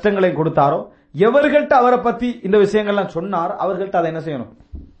வேதனைகளையும் கஷ்டங்களையும் கொடுத்தாரோ, எவர்கள்ட்ட அவரை பத்தி இந்த விஷயங்கள்லாம் சொன்னார், அவர்கள்ட்ட அதை என்ன செய்யணும்,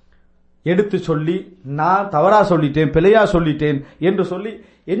 எடுத்து சொல்லி நான் தவறா சொல்லிட்டேன், பிழையா சொல்லிட்டேன் என்று சொல்லி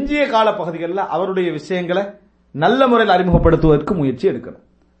எஞ்சிய கால பகுதிகளில் அவருடைய விஷயங்களை நல்ல முறையில் அறிமுகப்படுத்துவதற்கு முயற்சி எடுக்கணும்.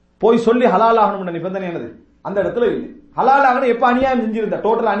 போய் சொல்லி ஹலாலாகணும் நிபந்தனை என்னது அந்த இடத்துல இல்லை. ஹலாலாகணும் எப்ப அநியாயம் செஞ்சிருந்தா,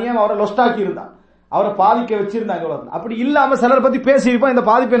 டோட்டல் அநியாயம் அவரை லொஸ்டாக்கி இருந்தா, அவரை பாதிக்க வச்சிருந்தாங்க. அப்படி இல்லாம சிலர் பத்தி பேசியிருப்போம், இந்த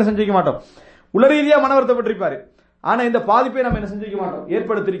பாதிப்பை என்ன செஞ்சிருக்க மாட்டோம், உள ரீதியா மன வருத்தப்பட்டிருப்பாரு, ஆனா இந்த பாதிப்பை நம்ம என்ன செஞ்சிருக்க மாட்டோம்,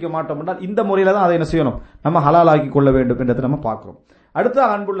 ஏற்படுத்திருக்க மாட்டோம் என்றால் இந்த முறையில தான் அதை என்ன செய்யணும், நம்ம ஹலாலாக்கி கொள்ள வேண்டும் என்றதை நம்ம பார்க்கிறோம். அடுத்த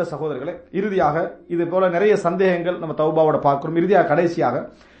அன்புள்ள சகோதரர்களே, இறுதியாக இது போல நிறைய சந்தேகங்கள் நம்ம தௌபாவோட பார்க்கிறோம். இறுதியாக கடைசியாக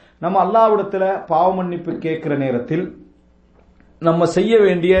நம்ம அல்லாஹ்விடத்துல பாவ மன்னிப்பு கேட்கிற நேரத்தில் நம்ம செய்ய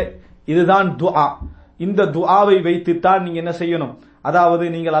வேண்டிய இதுதான் துஆ. இந்த துஆவை வைத்துத்தான் நீங்க என்ன செய்யணும், அதாவது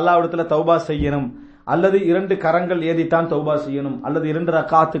நீங்கள் அல்லாஹ்விடத்துல தௌபா செய்யணும், அல்லது 2 கரங்கள் ஏதித்தான் தௌபா செய்யணும், அல்லது 2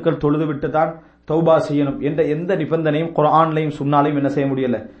 ரக்காத்துக்கள் தொழுது விட்டு தான் தௌபா செய்யணும் என்ற எந்த நிபந்தனையும் குர்ஆன்லையும் சுன்னாலையும் என்ன செய்ய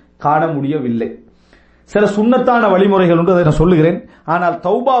முடியல, காண முடியவில்லை. சில சுன்னத்தான வழிமுறைகள் உண்டு, அதை நான் சொல்லுகிறேன். ஆனால்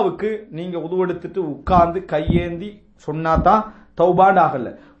தௌபாவுக்கு நீங்க உதுவெடுத்துட்டு உட்கார்ந்து கையேந்தி சொன்னாதான் தௌபான்னு ஆகல.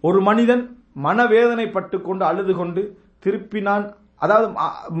 ஒரு மனிதன் மனவேதனைப்பட்டு கொண்டு அழுது கொண்டு திருப்பி நான், அதாவது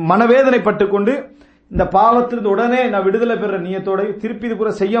மனவேதனைப்பட்டு கொண்டு இந்த பாவத்திலிருந்து உடனே நான் விடுதலை பெற நியத்தோட திருப்பி இது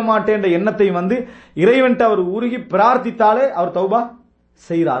கூட செய்ய மாட்டேன் என்ற எண்ணத்தை இறைவன்ட்டு அவர் உருகி பிரார்த்தித்தாலே அவர் தௌபா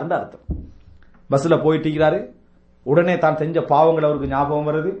செய்யறாருன்னு அர்த்தம். பஸ்ல போயிட்டு இருக்கிறாரு, உடனே தான் செஞ்ச பாவங்கள் அவருக்கு ஞாபகம்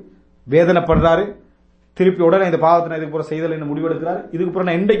வருது, வேதனைப்படுறாரு, திருப்பி உடனே இந்த பாவத்தை இதுக்கு புறம் செய்தல் என்று முடிவெடுக்கிறாரு, இதுக்கு புறம்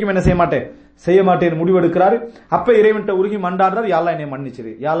நான் என்றைக்கும் என்ன செய்ய மாட்டேன் முடிவெடுக்கிறாரு. அப்ப இறைவன்ட்ட உருகி மண்டாடுறாரு, யாழ்லா என்னை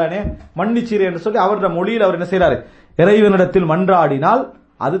மன்னிச்சிரு, யாழ்லா என்னை மன்னிச்சிரு என்று சொல்லி அவருடைய மொழியில் அவர் என்ன செய்யறாரு, இறைவனிடத்தில் மன்றாடினால்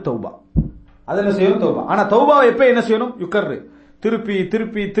அது தௌபா, அது என்ன செய்யணும் தௌபா. ஆனா தௌபாவை எப்ப என்ன செய்யணும், யுக்கர்ரு திருப்பி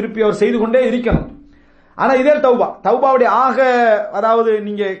திருப்பி திருப்பி அவர் செய்து கொண்டே இருக்கணும். ஆனா இதே தௌபாவுடைய ஆக, அதாவது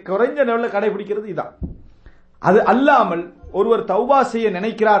நீங்க குறைஞ்ச லெவலில் கடைபிடிக்கிறது இதான். அது அல்லாமல் ஒருவர் தௌபா செய்ய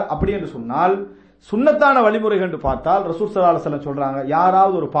நினைக்கிறார் அப்படி என்று சொன்னால் சுன்னத்தான வழிமுறைகள் என்று பார்த்தால் ரசூல் ஸல்லல்லாஹு அலைஹி வஸல்லம் சொல்றாங்க,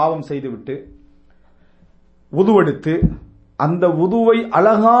 யாராவது ஒரு பாவம் செய்துவிட்டு உதுவெடுத்து அந்த உதுவை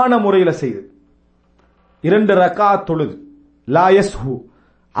அழகான முறையில் செய்து 2 ரக்காத் தொழுது லா யஸ்ஹு,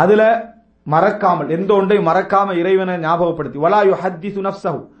 அதுல மறக்காமல் எந்த ஒன்றை மறக்காம இறைவனை ஞாபகப்படுத்தி, வலா யுஹத்திஸு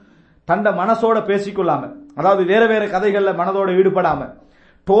நஃப்ஸஹு, தண்ட மனசோட பேசிக்கொள்ளாம, அதாவது வேற வேற கதைகள்ல மனதோட ஈடுபடாம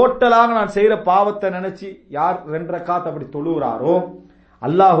டோட்டலாக நான் செய்யற பாவத்தை நினைச்சு யார் 2 ரக்காத் அப்படி தொழுகிறாரோ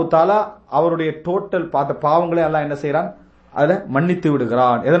அல்லாஹு தாலா அவருடைய டோட்டல் பாவங்களை அல்லாஹ் என்ன செய்யறான், அதுல மன்னித்து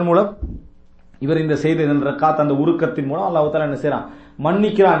விடுகிறான். எதன் மூலம், இவர் இந்த செய்த 2 ரக்காத் அந்த உருக்கத்தின் மூலம் அல்லாஹு தாலா என்ன செய்யறான்,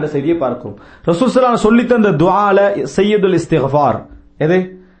 மன்னிக்கிறான் என்ற செய்தியை பார்க்கிறோம். ரசூல் ஸல்லல்லாஹு அலைஹி வஸல்லம் சொல்லி தந்த துஆல சய்யிதுல் இஸ்திக்ஃபார் எது,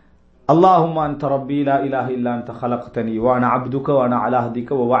 அல்லாஹும்ம அன்த ரப்பி லா இலாஹ இல்லா அன்த ஹலக்தனி வ அன அப்துக வ அன அலா ஹதிக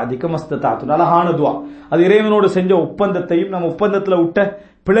வ வஅதிக மஸ்ததஅது. அழகான துஆ. அது இறைவனோடு செஞ்ச ஒப்பந்தத்தையும் நம்ம ஒப்பந்தத்துல விட்ட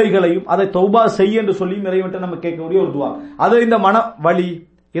பிழைகளையும் அதை தௌபா செய்ய என்று சொல்லி இறைவன்ட்ட நம்ம கேட்கக்கூடிய ஒரு துஆ. அது இந்த மன வலி,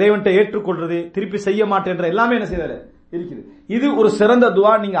 இறைவன்ட்ட ஏற்றுக்கொள்றது, திருப்பி செய்ய மாட்டேன்ற எல்லாமே என்ன செய்யறது இருக்குது. இது ஒரு சிறந்த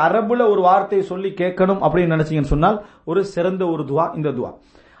துஆ. நீங்க அரபுல ஒரு வார்த்தையை சொல்லி கேட்கணும் அப்படின்னு நினைச்சீங்கன்னு சொன்னால் ஒரு சிறந்த ஒரு துஆ இந்த துஆ.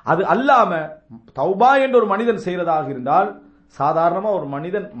 அது அல்லாம தௌபா என்ற ஒரு மனிதன் செய்யறதாக இருந்தால், சாதாரணமா ஒரு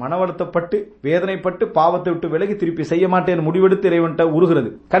மனிதன் மனவழுத்தப்பட்டு வேதனைப்பட்டு பாவத்தை விட்டு விலகி திருப்பி செய்ய மாட்டேன் முடிவெடுத்து இறைவன்ட்ட உருகிறது,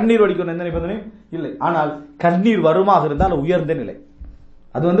 கண்ணீர் வடிக்கணும் எந்த நிபந்தனையும் இல்லை. ஆனால் கண்ணீர் வருமாக இருந்தால் உயர்ந்த நிலை,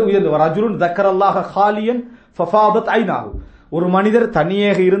 அது உயர்ந்த ரஜுலுன் தக்கரல்லாஹ ஹாலியன் ஃபஃபாதத் ஐனாஹு, ஒரு மனிதர்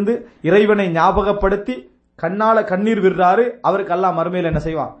தனியாக இருந்து இறைவனை ஞாபகப்படுத்தி கண்ணால கண்ணீர் விடுறாரு, அவருக்கு அல்லாஹ் மறுமையில் என்ன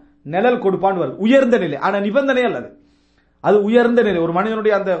செய்வான், நிழல் கொடுப்பான்னு வருது. உயர்ந்த நிலை. ஆனா நிபந்தனை அல்லது, அது உயர்ந்த நிலை. ஒரு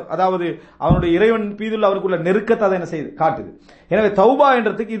மனிதனுடைய அந்த, அதாவது அவனுடைய இறைவன் மீதுள்ள அவருக்குள்ள நெருக்கத்தை அதை என்ன செய்து காட்டுது. எனவே தௌபா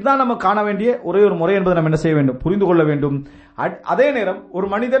என்றதுக்கு இதுதான் நம்ம காண வேண்டிய ஒரே ஒரு முறை என்பதை நம்ம என்ன செய்ய வேண்டும், புரிந்து கொள்ள வேண்டும். அதே நேரம் ஒரு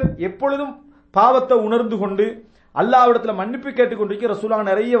மனிதன் எப்பொழுதும் பாவத்தை உணர்ந்து கொண்டு அல்லாஹ்விடத்துல மன்னிப்பு கேட்டுக்கொண்டிருக்க ரசூலுல்லாஹ்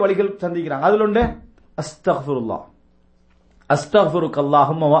நிறைய வழிகள் சந்திக்கிறாங்க. அதுல ஒன்று அஸ்தக்ஃபிருல்லாஹ், அஸ்தக்ஃபிருக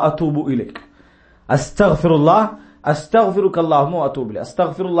அல்லாஹும்ம வ அதூபு இலைக், அஸ்தக்ஃபிருல்லாஹ் அஸ்தக்ஃபிருக்கல்லாஹும்ம வ அதூபு இலைக்.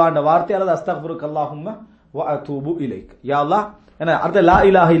 அஸ்தக்ஃபிருல்லாஹ் என்ற வார்த்தை அல்லது அஸ்தக்ஃபிருக்கல்லாஹும்ம வ அதூபு இலைக். யா அல்லாஹ் என்ன அடுத்து லா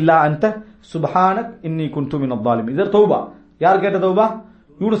இலாஹ இல்லா அன்த சுப்ஹானக் இன்னி குன்து மினல் ஸாலிமீன். இது தௌபா. யார் கேட்ட தௌபா?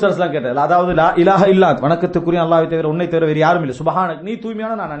 யூனுஸ் அலைஹிஸ்ஸலாம் கேட்டது. அதாவது லா இலாஹ இல்லா வணக்கத்துக்குரிய அல்லாஹ்வை தவிர உன்னை தவிர வேறு யாரும் இல்லை, சுப்ஹானக் நீ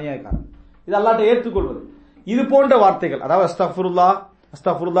தூய்மையான நான் அநியாயக்காரன். இது அல்லாஹ்ட்ட ஏற்றுக்கொள்வது. இது போன்ற வார்த்தைகள் அதாவது அஸ்தக்ஃபிருல்லாஹ்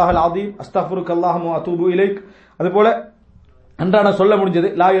அஸ்தக்ஃபிருல்லாஹல் அஸீம் அஸ்தக்ஃபிருக்கல்லாஹும்ம வ அதூபு இலைக். அதுபோல அன்றாட சொல்ல முடிஞ்சது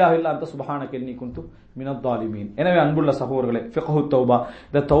லா இலாஹ இல்லா அன்த சுப்ஹானக இன்னி குன்து மினல் ஸாலிமீன். எனவே அன்புள்ள சகோதரர்களே, ஃபிக்ஹு தௌபா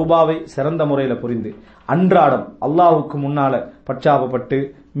இந்த தௌபாவை சிறந்த முறையில் புரிந்து அன்றாடம் அல்லாஹ்வுக்கு முன்னால பச்சாபப்பட்டு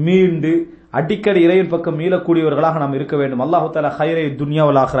மீண்டு அடிக்கடி இறையின் பக்கம் மீளக்கூடியவர்களாக நாம் இருக்க வேண்டும். அல்லாஹ் தஆலா ஹைரை துன்யா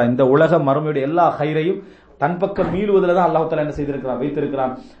வல் ஆখিরা இந்த உலக மறுமையுடைய எல்லா ஹைரையும் தன் பக்கம் மீளுவதில் தான் அல்லாஹ் தஆலா என்ன செய்திருக்கிறான்,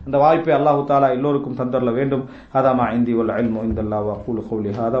 வைத்திருக்கிறான். அந்த வாய்ப்பை அல்லாஹ் தஆலா எல்லோருக்கும் தந்தரல வேண்டும். ஹதா மா இந்தி வல் இல்மு இந்தல்லாஹ் வ அகூலு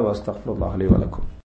கௌலி ஹாதா வ அஸ்தக்ஃபிருல்லாஹ் லி வ லக்கும்.